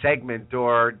added a segment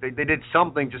or they did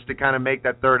something just to kind of make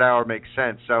that third hour make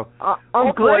sense. So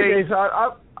I'm glad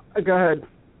go ahead.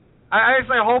 I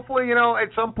say hopefully, you know, at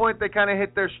some point they kind of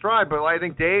hit their stride. But I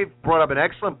think Dave brought up an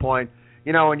excellent point.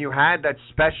 You know, when you had that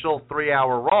special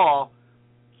 3-hour Raw,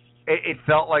 it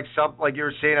felt like you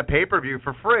were seeing a pay-per-view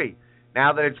for free.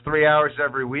 Now that it's 3 hours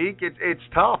every week, it's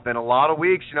tough. And a lot of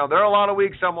weeks, you know, there are a lot of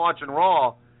weeks I'm watching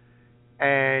Raw,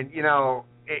 and, you know,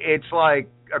 it's like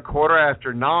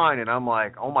 9:15, and I'm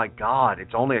like, oh, my God,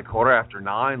 it's only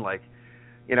 9:15? Like,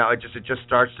 you know, it just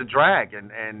starts to drag.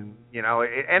 And you know,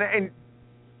 and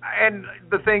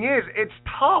the thing is, it's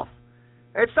tough.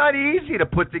 It's not easy to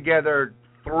put together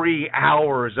 3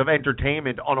 hours of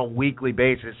entertainment on a weekly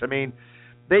basis. I mean,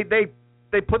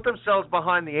 they put themselves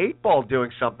behind the 8 ball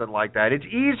doing something like that. It's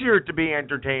easier to be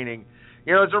entertaining.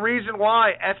 You know, there's a reason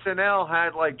why SNL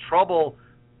had, like, trouble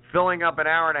filling up an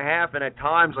hour and a half, and at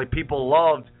times, like, people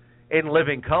loved In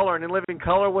Living Color, and In Living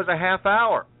Color was a half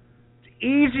hour. It's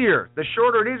easier. The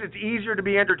shorter it is, it's easier to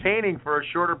be entertaining for a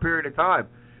shorter period of time.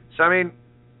 So, I mean,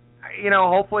 you know,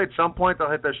 hopefully at some point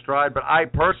they'll hit their stride. But I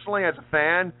personally, as a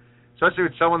fan, especially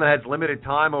with someone that has limited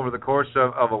time over the course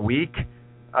of a week,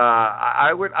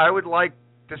 I would like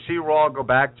to see Raw go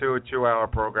back to a 2-hour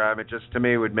program. It just, to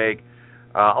me, would make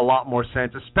a lot more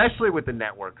sense, especially with the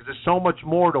network, because there's so much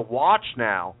more to watch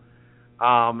now.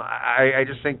 I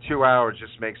just think 2 hours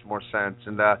just makes more sense.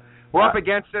 And we're up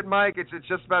against it, Mike. It's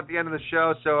just about the end of the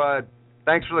show. So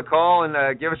thanks for the call,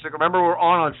 and give us a. Remember, we're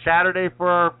on Saturday for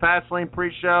our Fastlane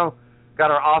pre-show.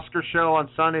 Got our Oscar show on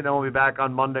Sunday. Then we'll be back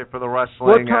on Monday for the wrestling.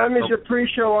 What time is your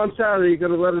pre-show on Saturday? You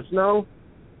going to let us know?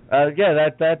 Yeah,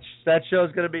 that show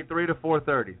is going to be 3 to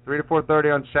 4:30. 3 to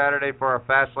 4:30 on Saturday for our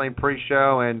Fastlane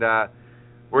pre-show, and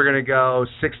we're going to go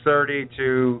 6:30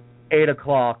 to 8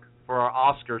 o'clock for our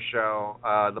Oscar show,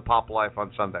 The Pop Life,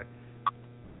 on Sunday.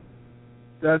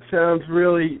 That sounds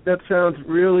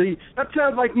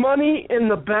like money in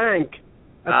the bank.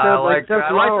 That sounds like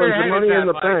money in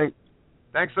the bank.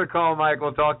 Thanks for the call, Mike.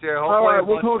 We'll talk to you. All right,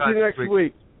 we'll talk to you next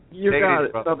week. You got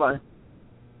it. Bye-bye.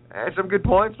 Some good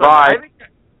points. Bye. I think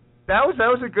that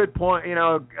was a good point, you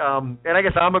know, and I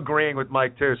guess I'm agreeing with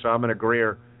Mike too, so I'm an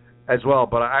agreeer as well.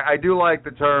 But I do like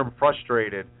the term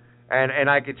frustrated, and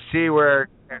I could see where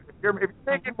if you're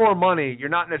making more money, you're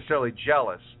not necessarily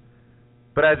jealous.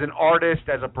 But as an artist,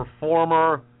 as a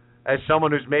performer, as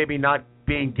someone who's maybe not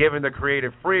being given the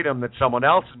creative freedom that someone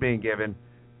else is being given,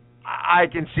 I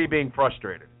can see being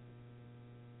frustrated.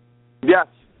 Yes,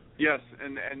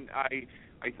 and I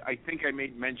think I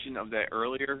made mention of that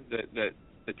earlier, that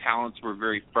the talents were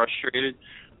very frustrated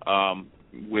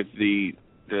with the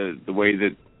way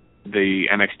that the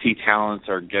NXT talents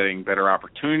are getting better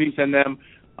opportunities than them.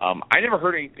 I never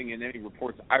heard anything in any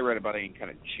reports I read about any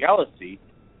kind of jealousy,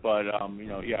 but you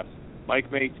know, yes,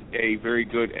 Mike made a very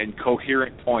good and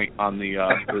coherent point on the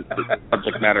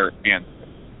subject matter at hand.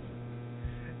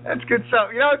 That's good stuff.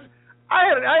 You know,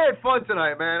 I had fun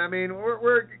tonight, man. I mean,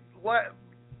 we're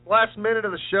last minute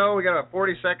of the show. We got about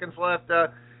 40 seconds left.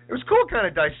 It was cool kind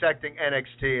of dissecting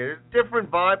NXT. It was a different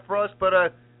vibe for us, but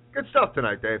good stuff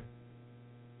tonight, Dave.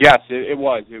 Yes, it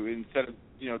was. Instead of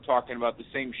talking about the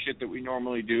same shit that we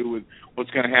normally do with what's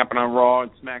going to happen on Raw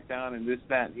and SmackDown and this,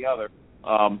 that, and the other,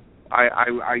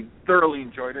 I thoroughly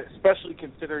enjoyed it, especially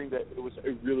considering that it was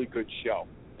a really good show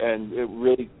and it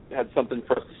really had something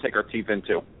for us to sink our teeth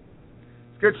into.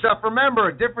 Good stuff. Remember,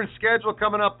 a different schedule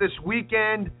coming up this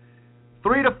weekend.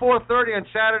 3 to 4:30 on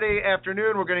Saturday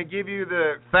afternoon. We're going to give you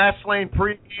the Fastlane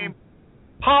pregame.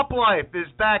 Pop Life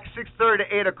is back 6:30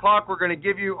 to 8 o'clock. We're going to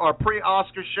give you our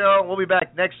pre-Oscar show. We'll be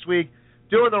back next week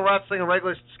doing the wrestling and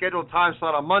regular scheduled time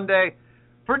slot on Monday.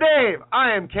 For Dave,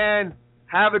 I am Ken.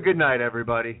 Have a good night,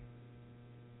 everybody.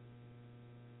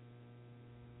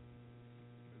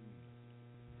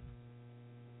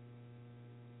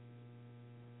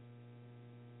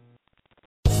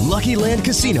 Lucky Land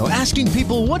Casino, asking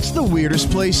people, what's the weirdest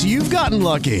place you've gotten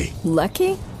lucky?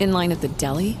 Lucky? In line at the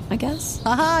deli, I guess?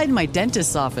 Aha, in my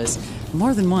dentist's office.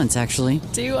 More than once, actually.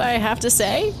 Do I have to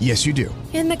say? Yes, you do.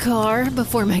 In the car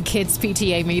before my kids'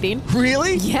 PTA meeting.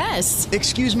 Really? Yes.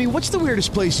 Excuse me, what's the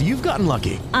weirdest place you've gotten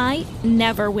lucky? I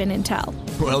never win and tell.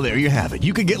 Well, there you have it.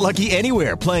 You can get lucky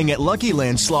anywhere, playing at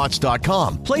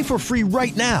LuckyLandSlots.com. Play for free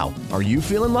right now. Are you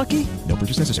feeling lucky? No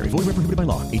purchase necessary. Void where prohibited by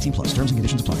law. 18+. Terms and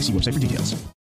conditions apply. See website for details.